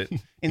who did it.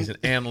 He's an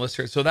analyst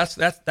here, so that's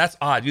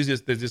odd. Usually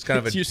there's just kind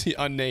of it's usually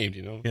unnamed,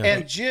 you know. Yeah.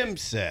 And Jim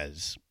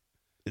says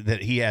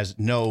that he has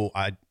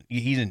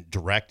he didn't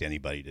direct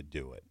anybody to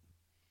do it.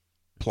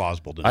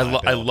 Plausible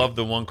deniability. I love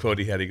the one quote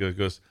he had. He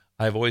goes,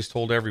 "I've always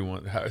told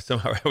everyone."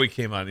 Somehow how he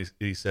came on,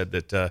 he said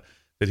that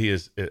he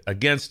is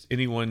against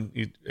anyone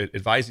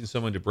advising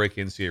someone to break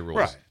NCAA rules.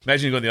 Right.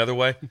 Imagine you going the other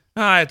way.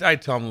 I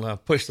tell them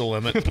push the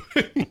limit,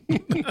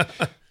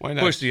 Why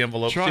not? push the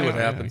envelope, see what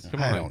happens.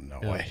 I don't know.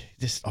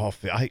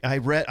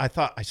 Yeah. I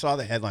thought I saw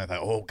the headline. I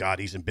thought, oh God,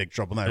 he's in big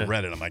trouble. And I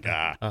read it. I'm like,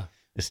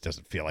 this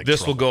doesn't feel like this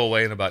trouble. will go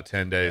away in about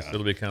 10 days.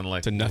 It'll be kind of like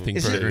it's a nothing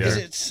Is burger.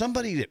 it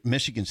somebody at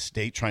Michigan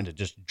State trying to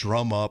just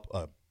drum up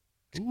a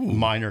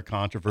minor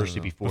controversy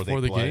before they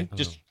the play? game?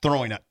 Just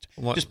throwing out,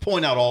 just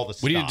point out all the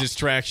stuff. We need a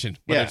distraction.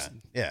 Yeah.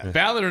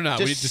 Valid or not,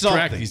 we need to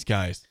distract these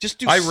guys. Just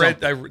do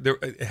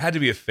it had to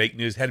be a fake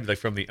news. It had to be like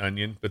from The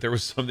Onion, but there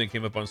was something that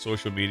came up on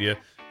social media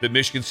that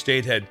Michigan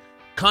State had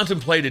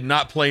contemplated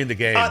not playing the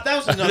game. That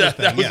was another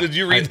thing. Did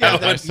you read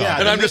that one? Yeah,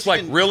 and I'm just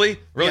like, really?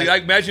 I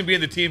imagine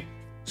being the team.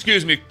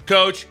 Excuse me,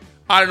 coach.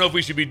 I don't know if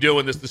we should be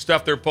doing this. The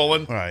stuff they're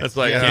pulling. Right. It's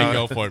like Can't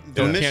go for it.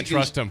 Can't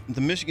trust them. The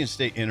Michigan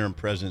State interim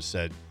president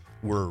said,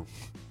 "We're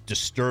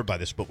disturbed by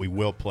this, but we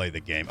will play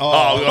the game."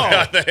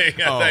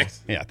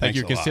 Thanks. Yeah, thank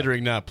you.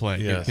 Considering not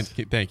playing. Yes.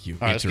 Thank you.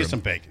 All right, let's get some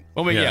bacon.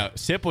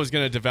 Sip was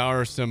going to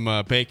devour some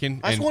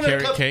bacon I and just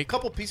wanted carrot cake. a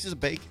couple pieces of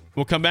bacon.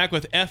 We'll come back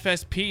with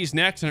FSPs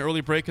next, an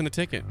early break in the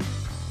ticket.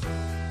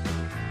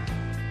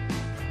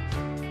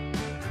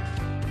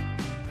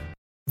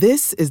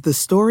 This is the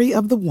story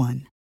of the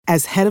one.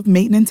 As head of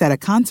maintenance at a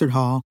concert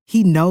hall,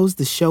 he knows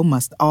the show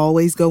must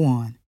always go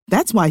on.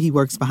 That's why he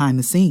works behind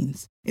the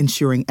scenes,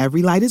 ensuring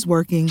every light is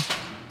working,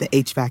 the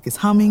HVAC is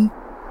humming,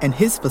 and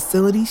his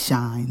facility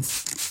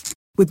shines.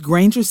 With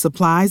Grainger's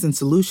supplies and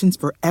solutions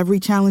for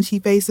every challenge he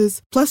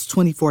faces, plus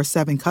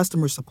 24/7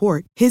 customer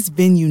support, his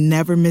venue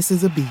never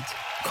misses a beat.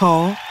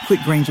 Call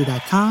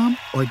quickgrainger.com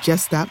or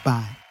just stop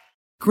by.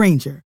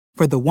 Grainger,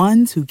 for the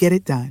ones who get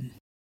it done.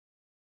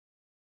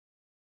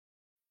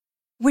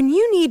 When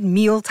you need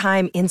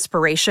mealtime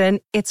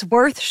inspiration, it's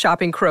worth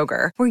shopping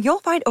Kroger, where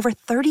you'll find over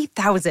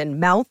 30,000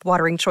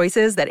 mouth-watering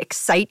choices that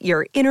excite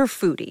your inner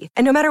foodie.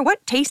 And no matter what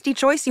tasty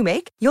choice you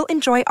make, you'll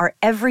enjoy our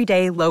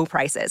everyday low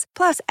prices,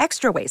 plus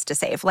extra ways to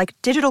save, like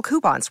digital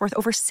coupons worth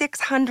over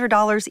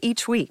 $600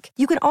 each week.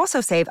 You can also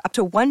save up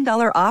to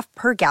 $1 off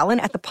per gallon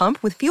at the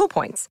pump with fuel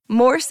points.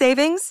 More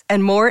savings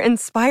and more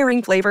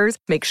inspiring flavors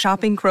make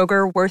shopping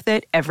Kroger worth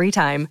it every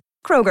time.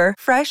 Kroger,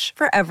 fresh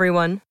for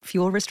everyone.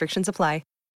 Fuel restrictions apply.